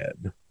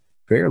led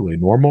fairly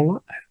normal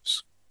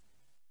lives.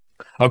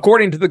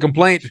 According to the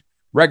complaint,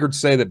 records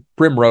say that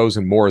Primrose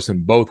and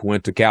Morrison both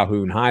went to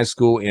Calhoun High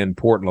School in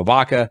Port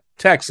Lavaca,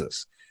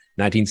 Texas,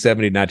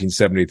 1970 to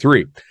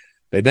 1973.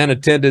 They then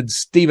attended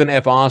Stephen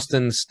F.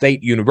 Austin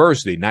State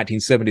University,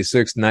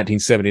 1976 to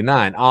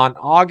 1979. On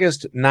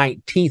August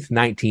 19th,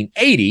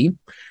 1980,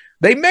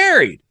 they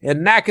married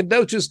in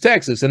Nacogdoches,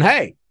 Texas. And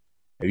hey,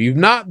 if you've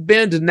not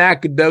been to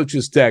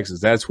Nacogdoches,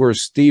 Texas, that's where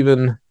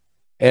Stephen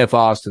F.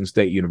 Austin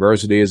State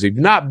University is. If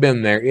you've not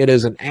been there, it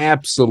is an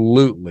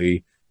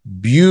absolutely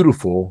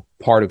beautiful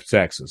part of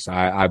Texas.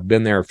 I've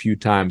been there a few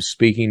times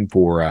speaking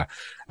for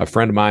a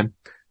friend of mine.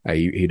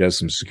 He does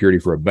some security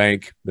for a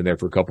bank. Been there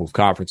for a couple of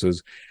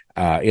conferences.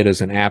 It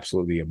is an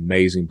absolutely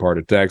amazing part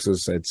of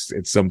Texas. It's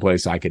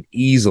someplace I could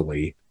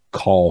easily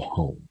call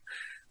home.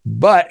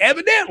 But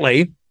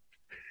evidently,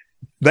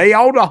 they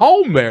owned a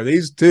home there.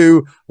 These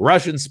two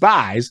Russian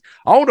spies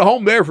owned a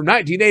home there from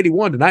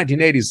 1981 to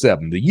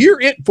 1987. The year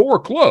it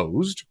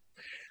foreclosed,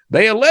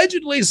 they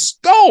allegedly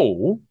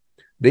stole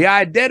the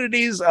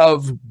identities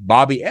of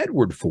Bobby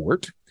Edward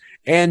Fort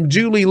and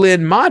Julie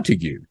Lynn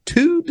Montague,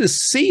 two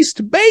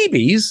deceased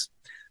babies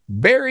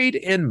buried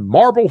in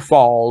Marble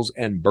Falls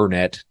and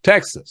Burnett,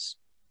 Texas.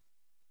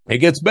 It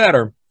gets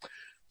better.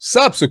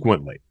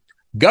 Subsequently,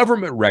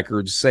 government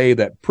records say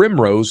that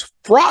Primrose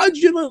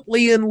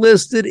fraudulently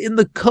enlisted in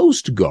the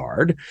Coast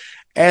Guard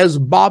as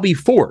Bobby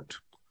Fort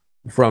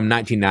from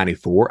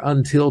 1994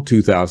 until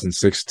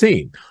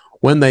 2016,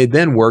 when they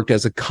then worked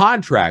as a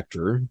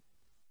contractor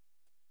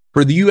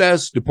for the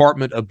U.S.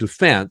 Department of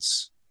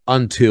Defense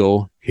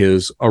until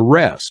his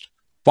arrest.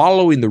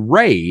 Following the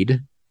raid,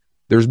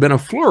 there's been a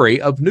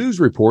flurry of news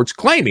reports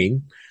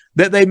claiming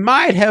that they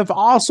might have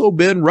also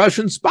been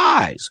Russian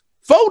spies.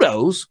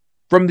 Photos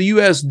from the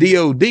U.S.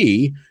 DOD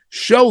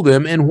show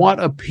them in what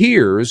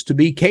appears to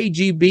be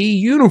KGB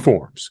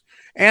uniforms.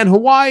 And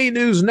Hawaii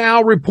News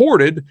Now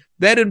reported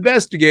that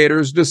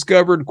investigators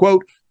discovered,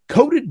 quote,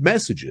 coded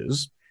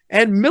messages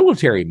and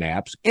military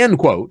maps, end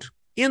quote,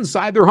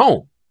 inside their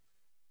home,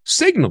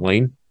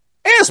 signaling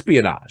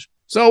espionage.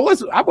 So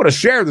I want to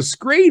share the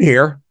screen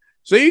here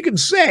so you can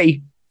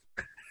see,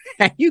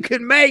 and you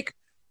can make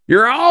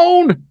your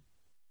own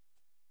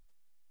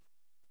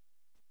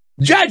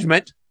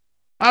judgment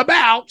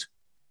about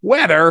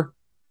whether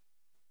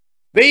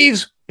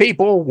these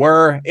people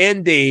were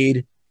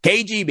indeed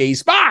KGB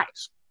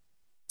spies.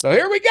 So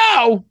here we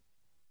go.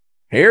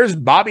 Here's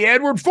Bobby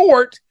Edward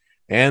Fort,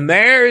 and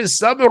there is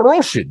some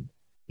Russian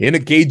in a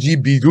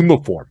KGB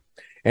uniform.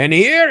 And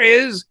here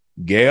is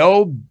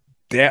Gail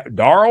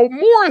Darrell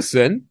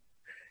Morrison,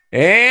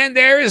 and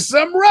there is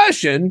some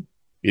Russian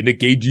in a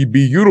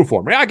KGB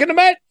uniform. I can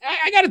imagine,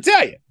 I got to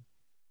tell you,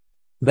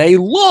 they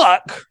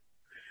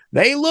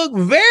look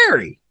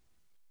very,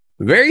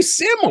 very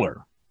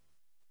similar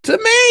to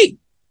me.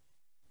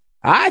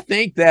 I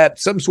think that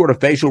some sort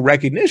of facial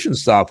recognition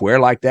software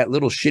like that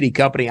little shitty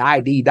company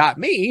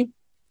ID.me,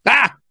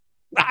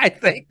 I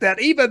think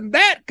that even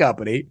that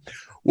company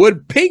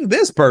would ping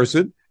this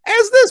person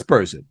as this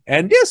person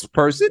and this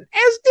person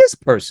as this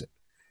person.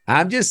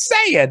 I'm just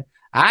saying,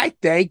 I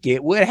think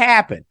it would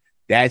happen.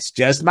 That's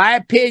just my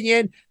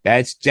opinion.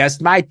 That's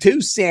just my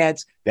 2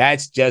 cents.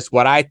 That's just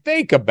what I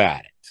think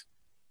about it.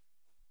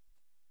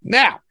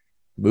 Now,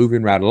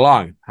 moving right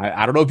along.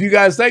 I don't know if you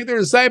guys think they're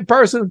the same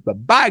person,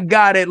 but by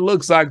God, it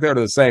looks like they're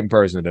the same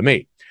person to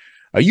me.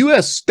 A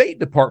U.S. State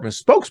Department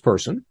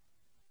spokesperson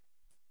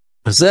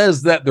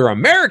says that they're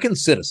American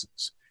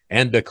citizens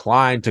and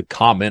declined to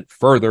comment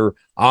further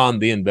on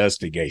the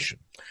investigation.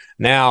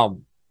 Now,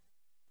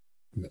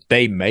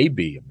 they may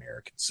be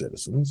American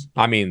citizens.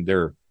 I mean,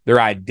 their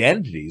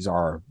identities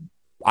are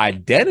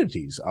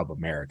identities of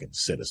American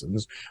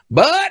citizens,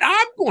 but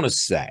I'm going to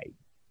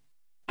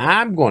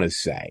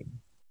say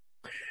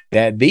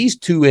that these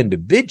 2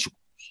 individuals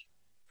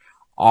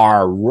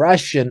are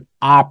Russian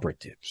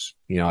operatives.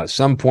 You know, at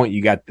some point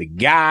you got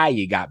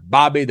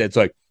Bobby that's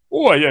like,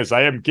 oh, yes,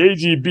 I am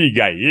KGB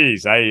guy.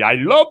 Yes, I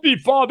love the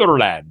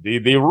fatherland.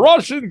 The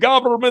Russian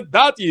government,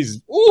 that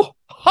is,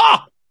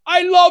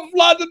 I love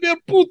Vladimir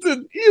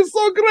Putin. He is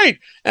so great.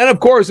 And, of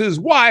course, his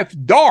wife,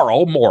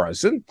 Darrell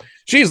Morrison,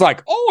 she's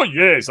like, oh,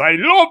 yes, I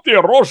love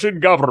the Russian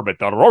government.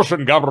 The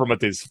Russian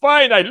government is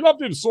fine. I love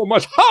him so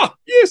much.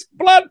 Yes,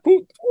 Vlad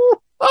Putin.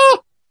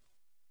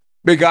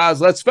 Because,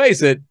 let's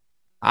face it,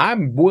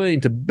 I'm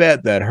willing to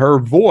bet that her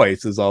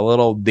voice is a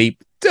little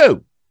deep,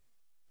 too.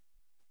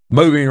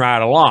 Moving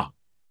right along.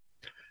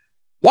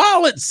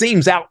 While it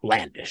seems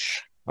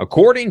outlandish,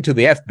 according to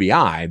the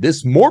FBI,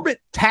 this morbid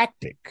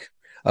tactic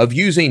of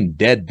using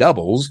dead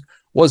doubles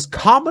was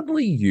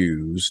commonly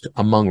used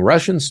among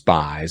Russian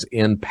spies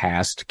in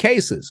past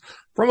cases.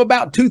 From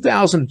about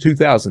 2000 to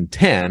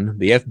 2010,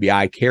 the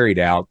FBI carried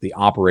out the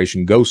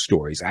Operation Ghost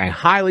Stories, a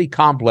highly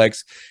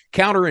complex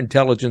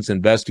counterintelligence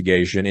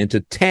investigation into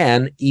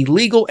 10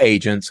 illegal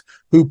agents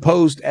who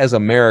posed as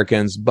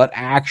Americans but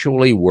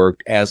actually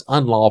worked as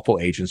unlawful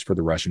agents for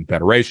the Russian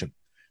Federation.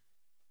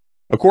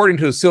 According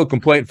to a sealed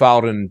complaint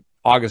filed in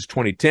August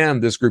 2010,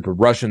 this group of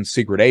Russian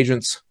secret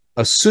agents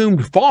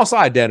assumed false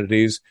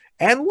identities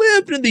and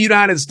lived in the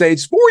United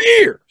States for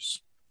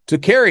years to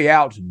carry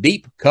out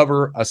deep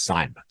cover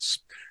assignments.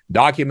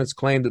 Documents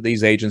claim that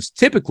these agents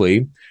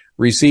typically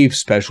receive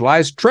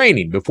specialized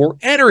training before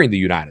entering the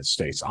United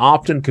States,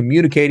 often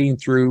communicating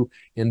through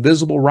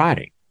invisible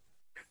writing,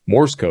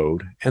 Morse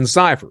code, and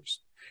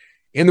ciphers.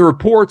 In the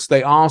reports,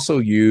 they also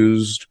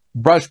used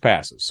brush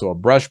passes. So a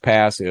brush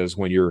pass is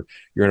when you're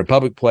in a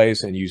public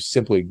place and you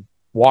simply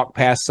walk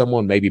past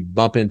someone, maybe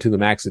bump into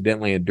them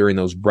accidentally, and during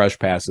those brush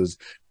passes,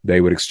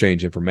 they would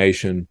exchange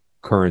information,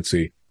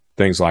 currency,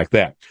 things like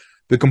that.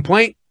 The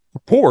complaint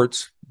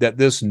reports that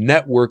this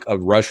network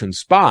of Russian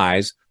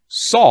spies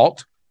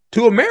sought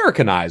to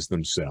Americanize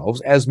themselves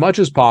as much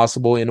as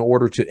possible in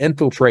order to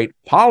infiltrate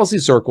policy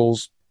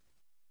circles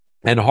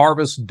and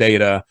harvest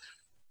data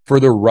for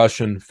the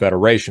Russian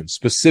Federation,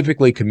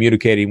 specifically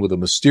communicating with a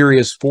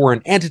mysterious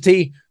foreign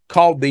entity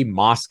called the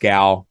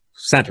Moscow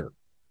Center.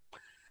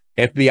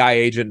 FBI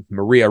agent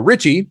Maria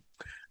Ritchie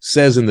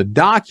says in the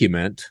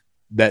document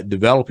that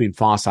developing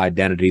false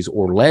identities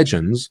or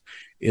legends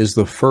is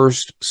the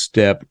first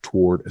step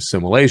toward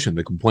assimilation.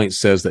 The complaint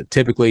says that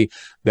typically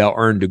they'll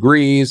earn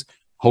degrees,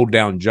 hold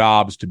down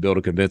jobs to build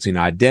a convincing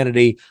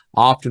identity,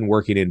 often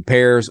working in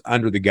pairs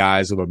under the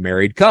guise of a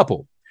married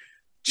couple.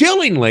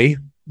 Chillingly,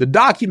 the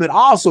document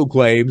also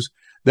claims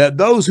that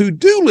those who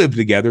do live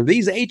together,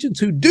 these agents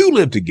who do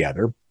live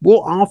together,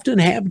 will often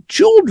have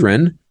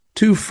children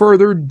to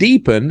further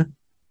deepen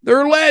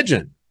their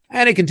legend.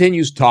 And it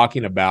continues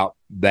talking about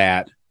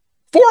that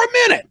for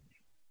a minute.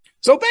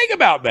 So think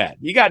about that.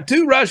 You got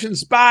 2 Russian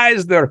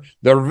spies. They're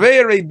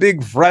very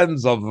big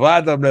friends of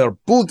Vladimir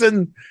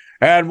Putin.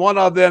 And one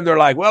of them, they're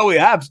like, well, we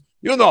have,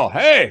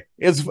 hey,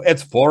 it's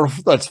for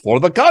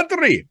the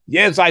country.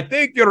 Yes, I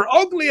think you're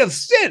ugly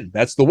as sin.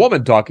 That's the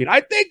woman talking.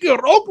 I think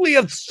you're ugly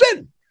as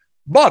sin.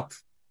 But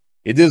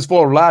It is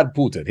for Vlad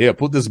Putin. Here,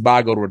 put this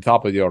bag over the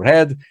top of your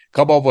head.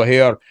 Come over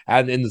here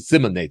and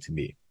inseminate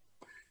me.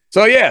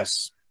 So,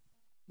 yes,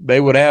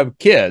 they would have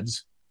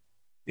kids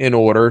in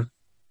order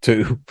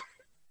to...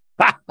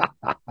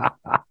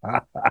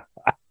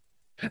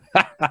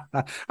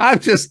 I'm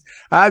just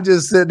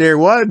sitting there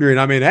wondering,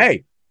 I mean,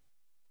 hey,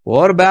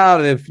 what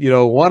about if,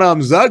 one of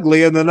them's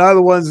ugly and the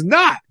other one's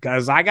not?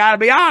 Because I got to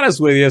be honest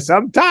with you,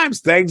 sometimes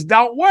things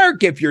don't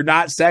work if you're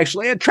not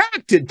sexually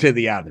attracted to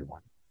the other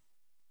one.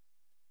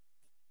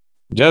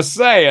 Just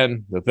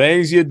saying, the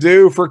things you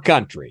do for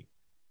country.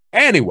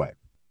 Anyway,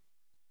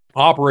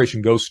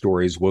 Operation Ghost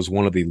Stories was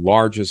one of the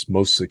largest,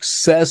 most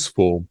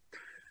successful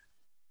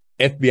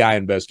FBI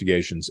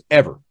investigations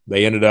ever.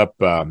 They ended up,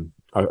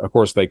 of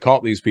course, they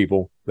caught these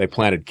people. They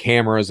planted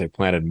cameras, they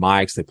planted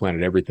mics, they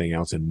planted everything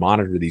else and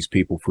monitored these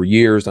people for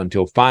years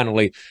until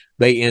finally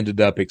they ended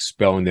up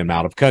expelling them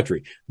out of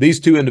country. These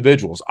two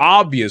individuals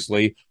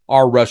obviously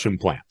are Russian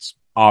plants.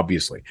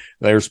 Obviously,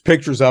 there's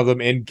pictures of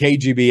them in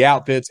KGB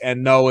outfits,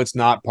 and no, it's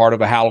not part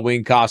of a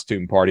Halloween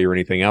costume party or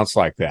anything else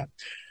like that.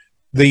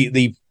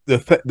 The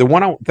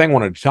one thing I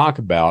wanted to talk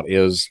about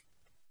is,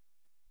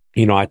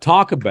 I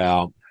talk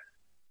about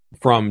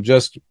from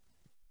just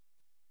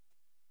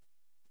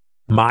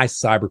my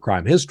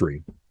cybercrime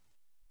history,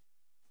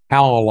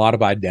 how a lot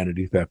of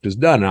identity theft is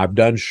done. And I've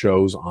done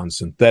shows on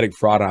synthetic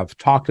fraud. I've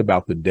talked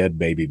about the dead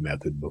baby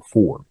method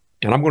before,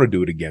 and I'm going to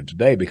do it again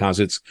today because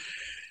it's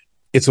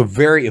a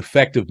very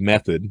effective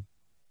method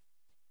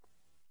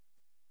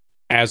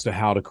as to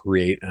how to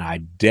create an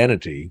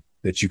identity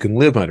that you can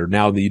live under.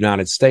 Now, in the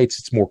United States,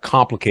 it's more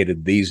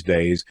complicated these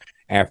days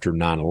after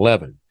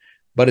 9/11,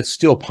 but it's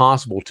still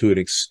possible to an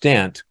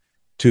extent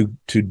to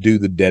do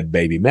the dead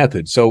baby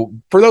method. So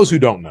for those who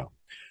don't know,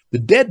 the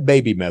dead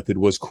baby method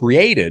was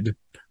created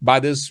by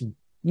this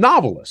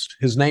novelist.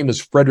 His name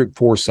is Frederick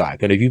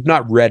Forsyth. And if you've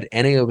not read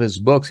any of his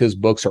books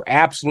are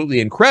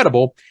absolutely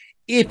incredible.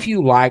 If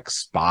you like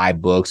spy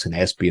books and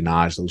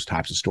espionage, those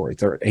types of stories,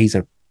 he's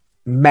a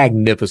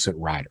magnificent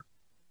writer.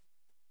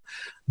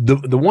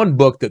 The one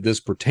book that this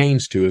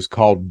pertains to is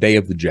called Day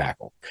of the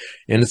Jackal.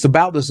 And it's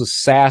about this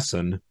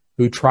assassin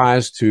who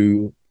tries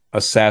to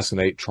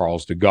assassinate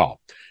Charles de Gaulle.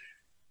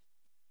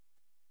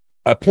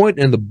 A point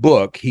in the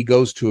book, he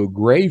goes to a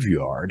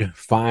graveyard,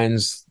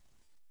 finds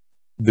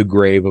the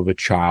grave of a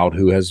child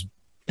who has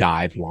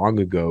died long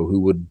ago, who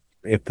would,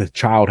 if the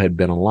child had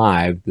been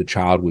alive, the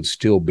child would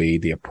still be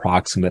the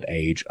approximate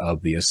age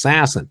of the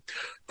assassin.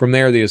 From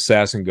there, the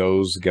assassin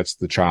gets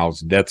the child's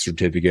death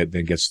certificate,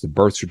 then gets the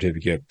birth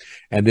certificate,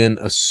 and then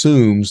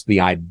assumes the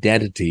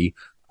identity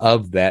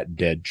of that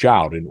dead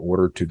child in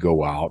order to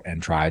go out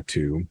and try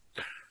to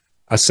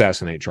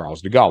assassinate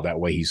Charles de Gaulle. That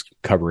way he's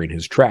covering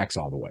his tracks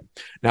all the way.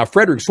 Now,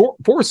 Frederick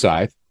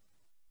Forsyth,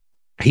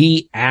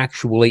 he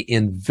actually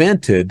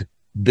invented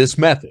this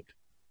method.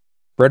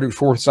 Frederick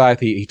Forsyth,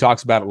 he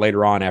talks about it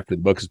later on after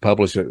the book is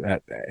published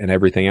and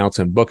everything else.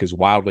 And the book is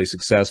wildly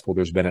successful.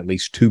 There's been at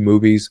least 2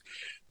 movies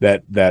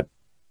that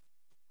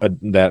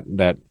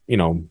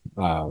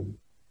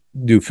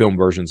do film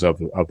versions of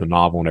the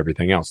novel and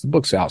everything else. The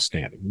book's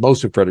outstanding.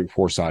 Most of Frederick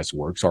Forsyth's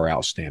works are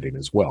outstanding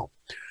as well.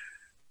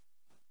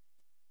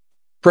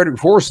 Frederick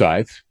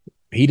Forsyth,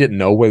 he didn't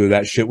know whether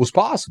that shit was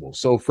possible.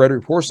 So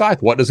Frederick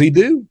Forsyth, what does he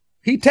do?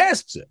 He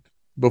tests it.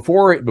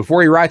 Before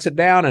he writes it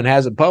down and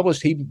has it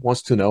published, he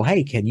wants to know,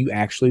 hey, can you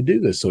actually do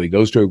this? So he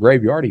goes to a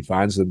graveyard, he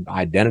finds the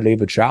identity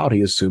of a child,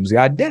 he assumes the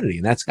identity,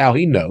 and that's how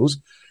he knows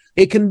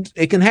it can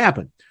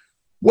happen.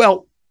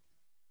 Well,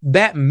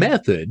 that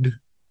method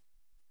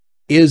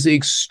is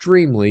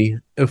extremely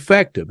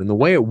effective. And the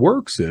way it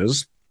works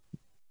is,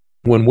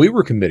 when we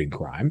were committing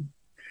crime,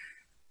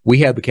 we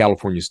had the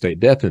California State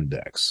Death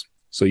Index.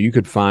 So you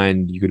could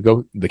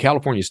go the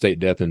California State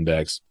Death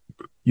Index,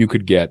 you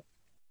could get,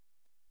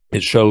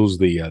 it shows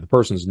the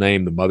person's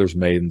name, the mother's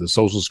maiden, the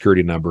social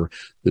security number,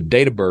 the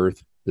date of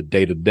birth, the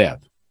date of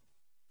death.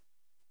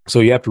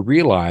 So you have to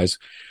realize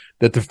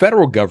that the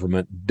federal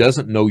government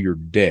doesn't know you're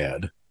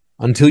dead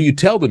until you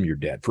tell them you're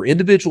dead. For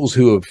individuals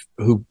who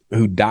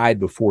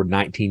died before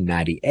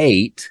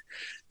 1998,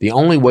 the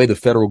only way the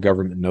federal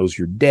government knows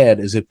you're dead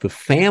is if the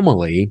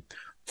family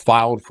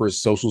filed for a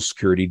social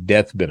security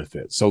death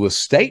benefit. So the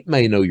state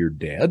may know you're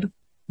dead,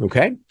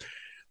 okay?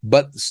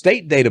 But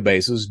state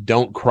databases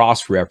don't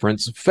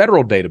cross-reference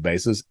federal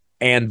databases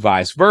and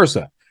vice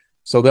versa.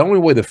 So the only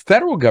way the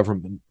federal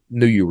government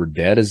knew you were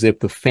dead is if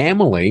the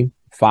family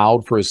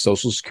filed for a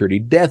social security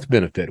death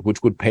benefit,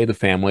 which would pay the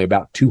family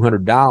about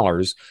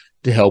 $200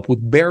 to help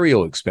with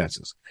burial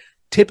expenses.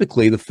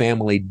 Typically, the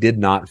family did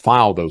not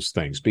file those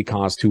things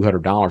because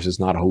 $200 is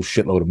not a whole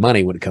shitload of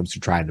money when it comes to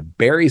trying to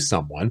bury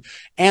someone.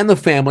 And the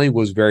family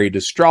was very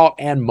distraught,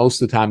 and most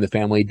of the time the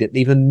family didn't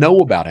even know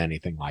about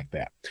anything like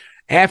that.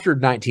 After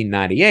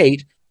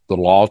 1998, the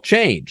law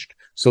changed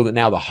so that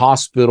now the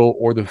hospital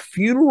or the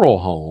funeral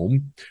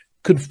home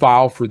could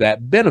file for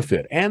that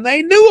benefit. And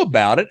they knew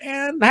about it,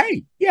 and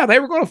hey, yeah, they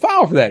were going to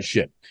file for that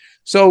shit.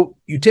 So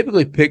you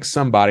typically pick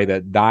somebody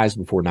that dies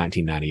before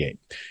 1998.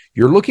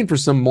 You're looking for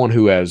someone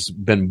who has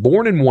been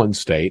born in one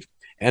state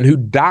and who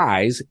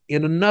dies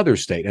in another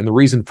state. And the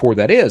reason for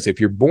that is if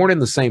you're born in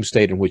the same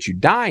state in which you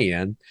die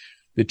in,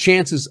 the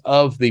chances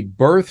of the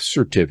birth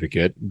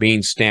certificate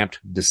being stamped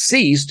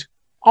deceased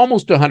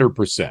almost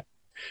 100%.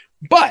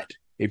 But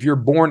if you're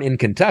born in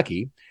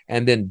Kentucky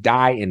and then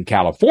die in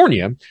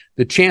California,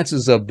 the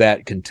chances of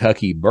that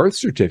Kentucky birth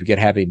certificate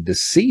having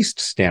deceased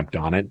stamped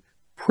on it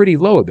pretty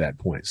low at that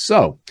point.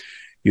 So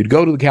you'd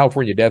go to the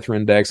California Death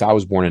Index. I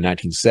was born in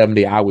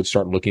 1970. I would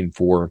start looking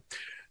for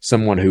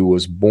someone who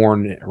was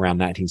born around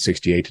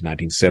 1968 to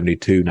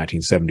 1972,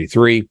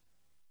 1973,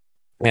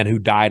 and who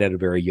died at a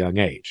very young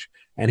age,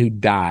 and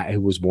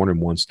who was born in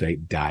one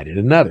state, died in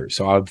another.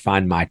 So I would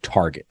find my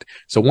target.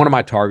 So one of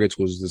my targets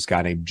was this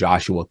guy named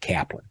Joshua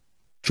Kaplan.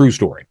 True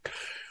story.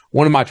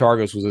 One of my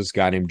targets was this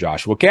guy named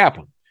Joshua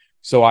Kaplan.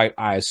 So I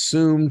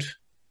assumed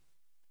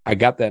I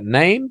got that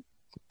name.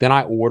 Then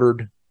I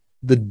ordered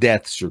the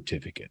death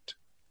certificate.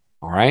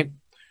 All right.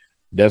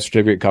 Death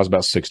certificate costs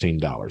about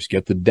 $16.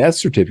 Get the death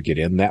certificate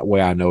in. That way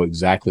I know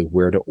exactly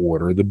where to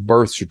order the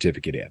birth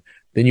certificate in.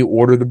 Then you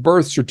order the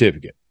birth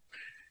certificate.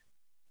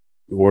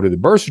 You order the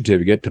birth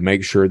certificate to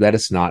make sure that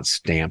it's not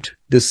stamped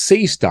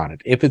deceased on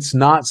it. If it's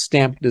not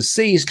stamped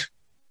deceased,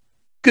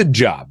 good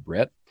job,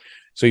 Brett.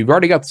 So you've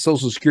already got the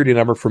Social Security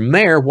number. From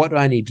there, what do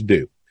I need to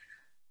do?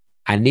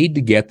 I need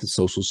to get the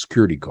Social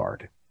Security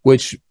card,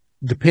 which,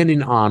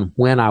 depending on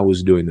when I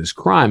was doing this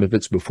crime, if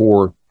it's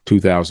before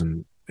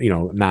 2000,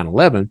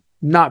 9/11,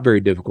 not very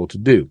difficult to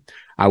do.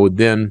 I would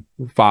then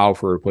file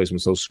for a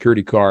replacement Social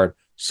Security card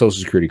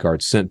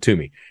sent to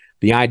me.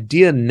 The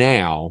idea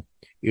now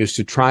is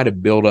to try to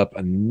build up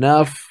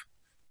enough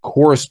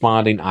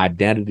corresponding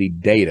identity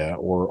data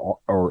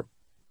or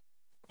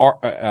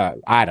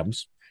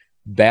items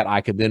that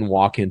I could then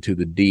walk into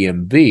the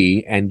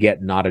DMV and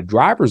get not a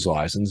driver's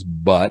license,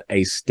 but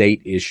a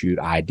state-issued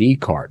ID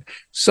card.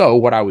 So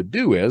what I would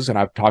do is, and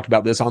I've talked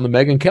about this on the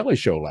Megyn Kelly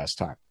show last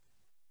time,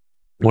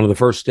 one of the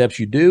first steps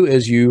you do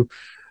is you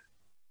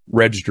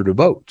register to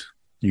vote.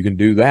 You can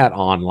do that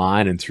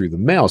online and through the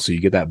mail. So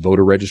you get that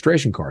voter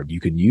registration card. You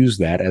can use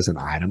that as an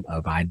item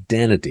of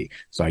identity.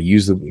 So I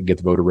get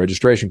the voter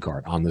registration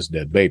card on this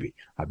dead baby.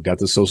 I've got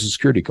the Social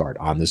Security card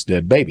on this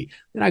dead baby.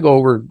 Then I go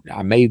over,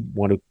 I may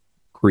want to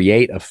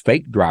create a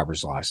fake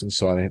driver's license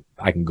so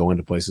I can go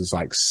into places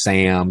like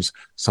Sam's,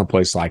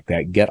 someplace like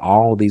that, get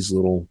all these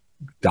little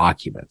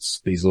documents,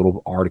 these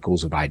little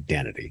articles of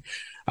identity.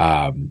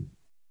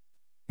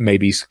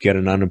 Maybe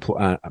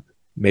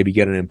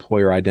get an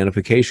employer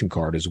identification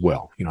card as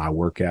well.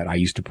 I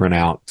used to print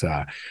out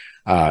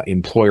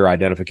employer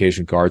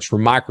identification cards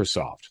from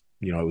Microsoft.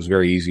 It was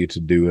very easy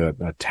to do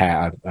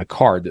a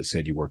card that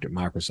said you worked at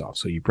Microsoft.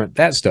 So you print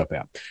that stuff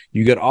out.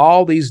 You get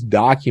all these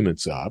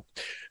documents up,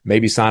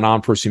 maybe sign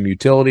on for some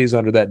utilities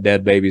under that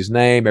dead baby's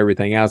name,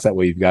 everything else. That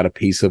way you've got a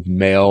piece of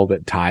mail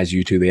that ties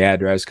you to the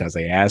address because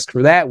they ask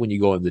for that when you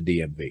go in the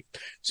DMV.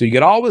 So you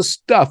get all this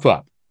stuff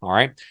up. All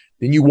right.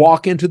 Then you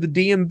walk into the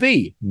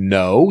DMV.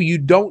 No, you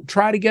don't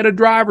try to get a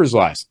driver's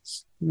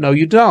license. No,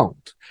 you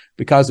don't,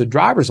 because a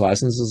driver's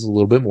license is a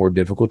little bit more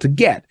difficult to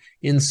get.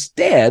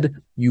 Instead,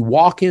 you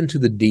walk into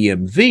the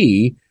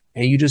DMV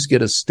and you just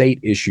get a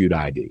state-issued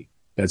ID.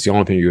 That's the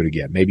only thing you're going to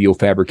get. Maybe you'll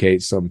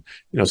fabricate some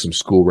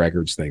school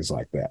records, things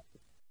like that.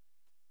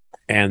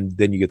 And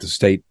then you get the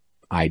state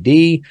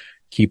ID,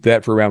 keep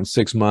that for around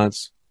 6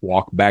 months,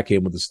 walk back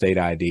in with the state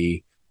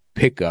ID,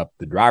 pick up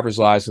the driver's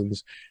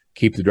license,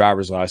 keep the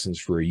driver's license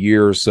for a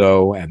year or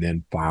so, and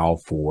then file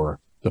for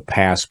the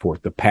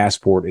passport. The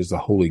passport is the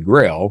holy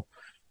grail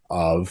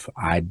of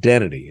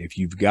identity. If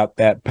you've got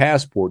that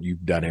passport,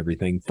 you've done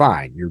everything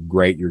fine. You're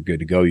great. You're good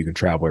to go. You can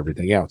travel,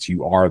 everything else.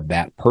 You are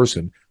that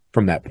person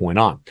from that point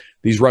on.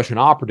 These Russian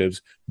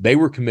operatives, they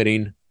were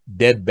committing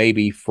dead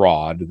baby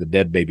fraud, the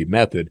dead baby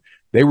method.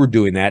 They were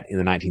doing that in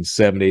the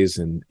 1970s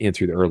and in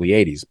through the early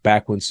 80s,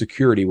 back when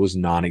security was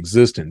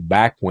non-existent,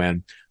 back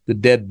when the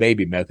dead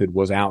baby method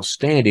was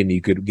outstanding.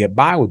 You could get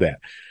by with that.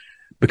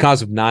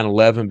 Because of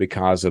 9/11,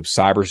 because of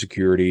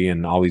cybersecurity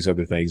and all these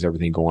other things,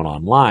 everything going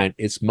online,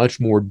 it's much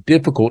more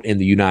difficult in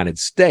the United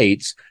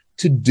States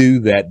to do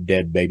that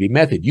dead baby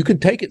method. You can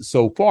take it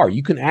so far.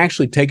 You can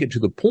actually take it to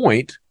the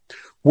point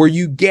where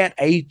you get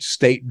a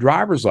state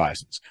driver's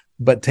license,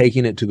 but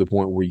taking it to the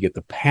point where you get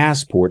the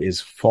passport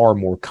is far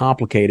more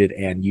complicated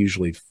and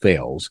usually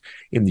fails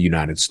in the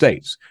United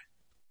States.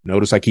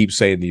 Notice I keep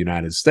saying the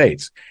United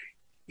States.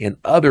 In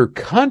other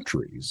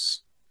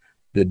countries,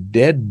 the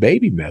dead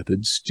baby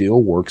method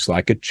still works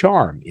like a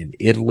charm. In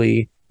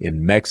Italy,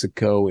 in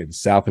Mexico, in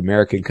South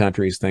American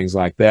countries, things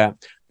like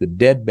that, the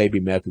dead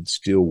baby method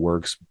still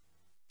works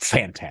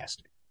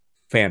fantastic.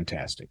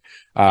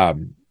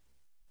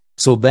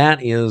 So that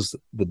is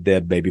the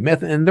dead baby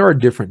method. And there are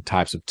different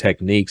types of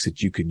techniques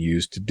that you can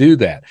use to do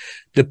that,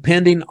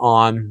 depending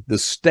on the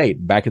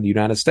state. Back in the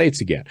United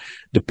States again,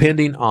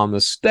 depending on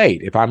the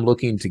state. If I'm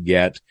looking to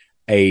get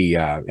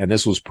and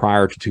this was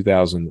prior to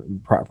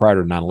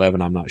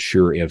 9/11. I'm not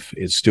sure if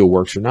it still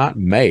works or not.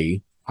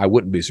 I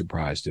wouldn't be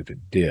surprised if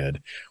it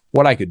did.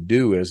 What I could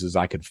do is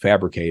I could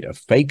fabricate a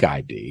fake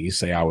ID.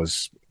 Say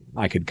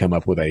I could come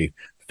up with a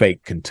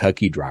fake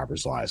Kentucky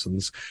driver's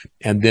license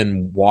and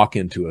then walk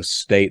into a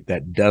state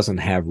that doesn't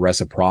have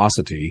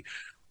reciprocity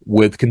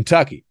with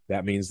Kentucky.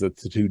 That means that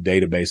the two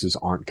databases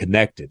aren't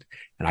connected.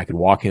 And I can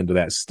walk into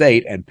that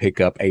state and pick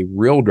up a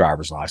real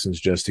driver's license,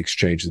 just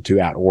exchange the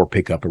two out, or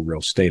pick up a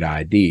real state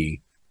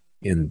ID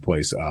in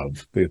place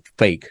of the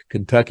fake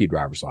Kentucky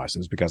driver's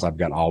license because I've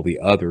got all the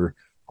other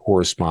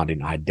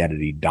corresponding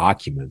identity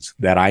documents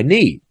that I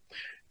need.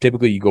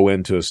 Typically, you go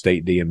into a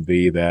state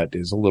DMV that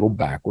is a little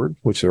backward,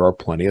 which there are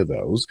plenty of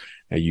those,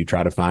 and you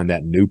try to find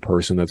that new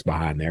person that's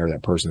behind there,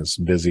 that person that's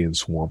busy and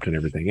swamped and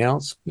everything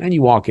else, and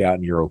you walk out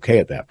and you're okay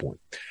at that point.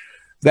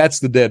 That's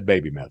the dead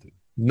baby method.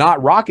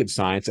 Not rocket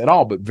science at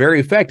all, but very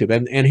effective.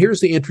 And here's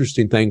the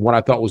interesting thing, what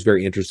I thought was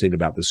very interesting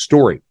about this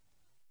story.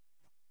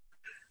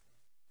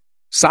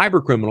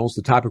 Cyber criminals,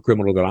 the type of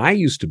criminal that I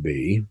used to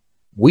be,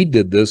 we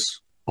did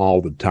this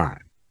all the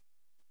time.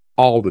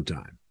 All the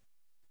time.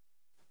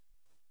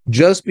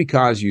 Just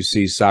because you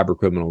see cyber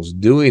criminals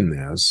doing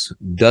this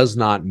does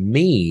not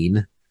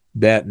mean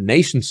that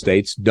nation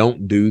states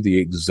don't do the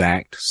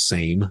exact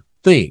same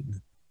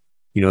thing.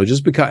 You know,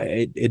 just because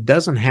it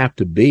doesn't have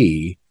to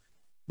be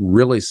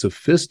really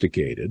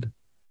sophisticated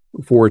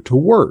for it to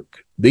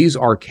work. These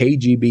are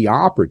KGB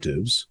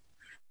operatives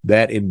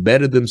that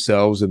embedded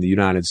themselves in the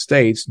United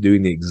States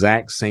doing the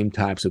exact same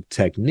types of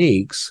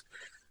techniques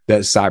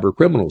that cyber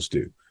criminals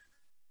do.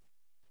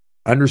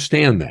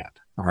 Understand that,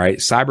 all right?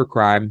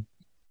 Cybercrime,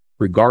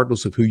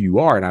 regardless of who you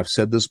are, and I've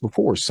said this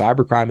before,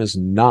 cybercrime is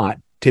not,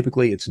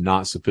 typically it's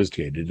not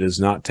sophisticated. It does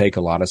not take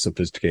a lot of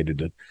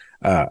sophisticated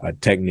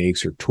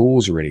techniques or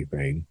tools or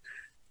anything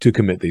to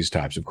commit these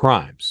types of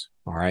crimes.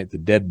 All right. The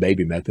dead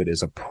baby method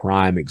is a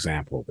prime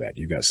example of that.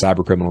 You've got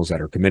cyber criminals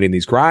that are committing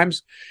these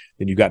crimes.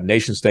 Then you've got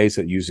nation states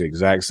that use the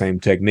exact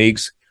same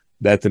techniques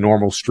that the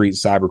normal street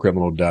cyber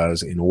criminal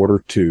does in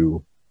order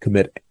to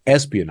commit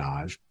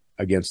espionage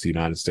against the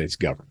United States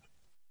government.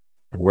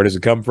 And where does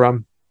it come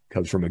from? It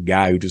comes from a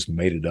guy who just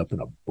made it up in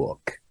a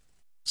book.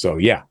 So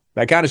yeah,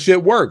 that kind of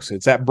shit works.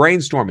 It's that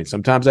brainstorming.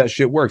 Sometimes that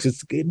shit works.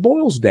 It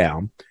boils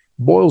down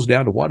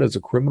to what is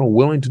a criminal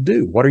willing to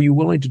do? What are you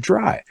willing to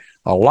try?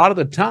 A lot of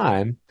the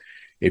time,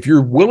 if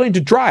you're willing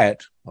to try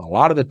it, a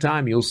lot of the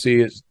time you'll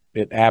see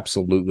it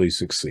absolutely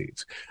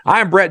succeeds.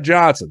 I'm Brett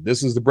Johnson.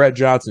 This is the Brett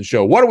Johnson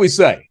Show. What do we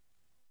say?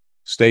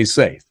 Stay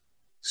safe,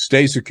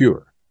 stay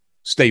secure,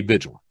 stay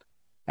vigilant.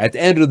 At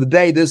the end of the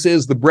day, this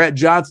is the Brett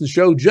Johnson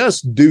Show.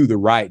 Just do the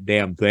right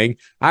damn thing.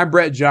 I'm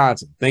Brett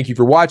Johnson. Thank you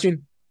for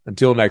watching.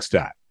 Until next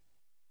time.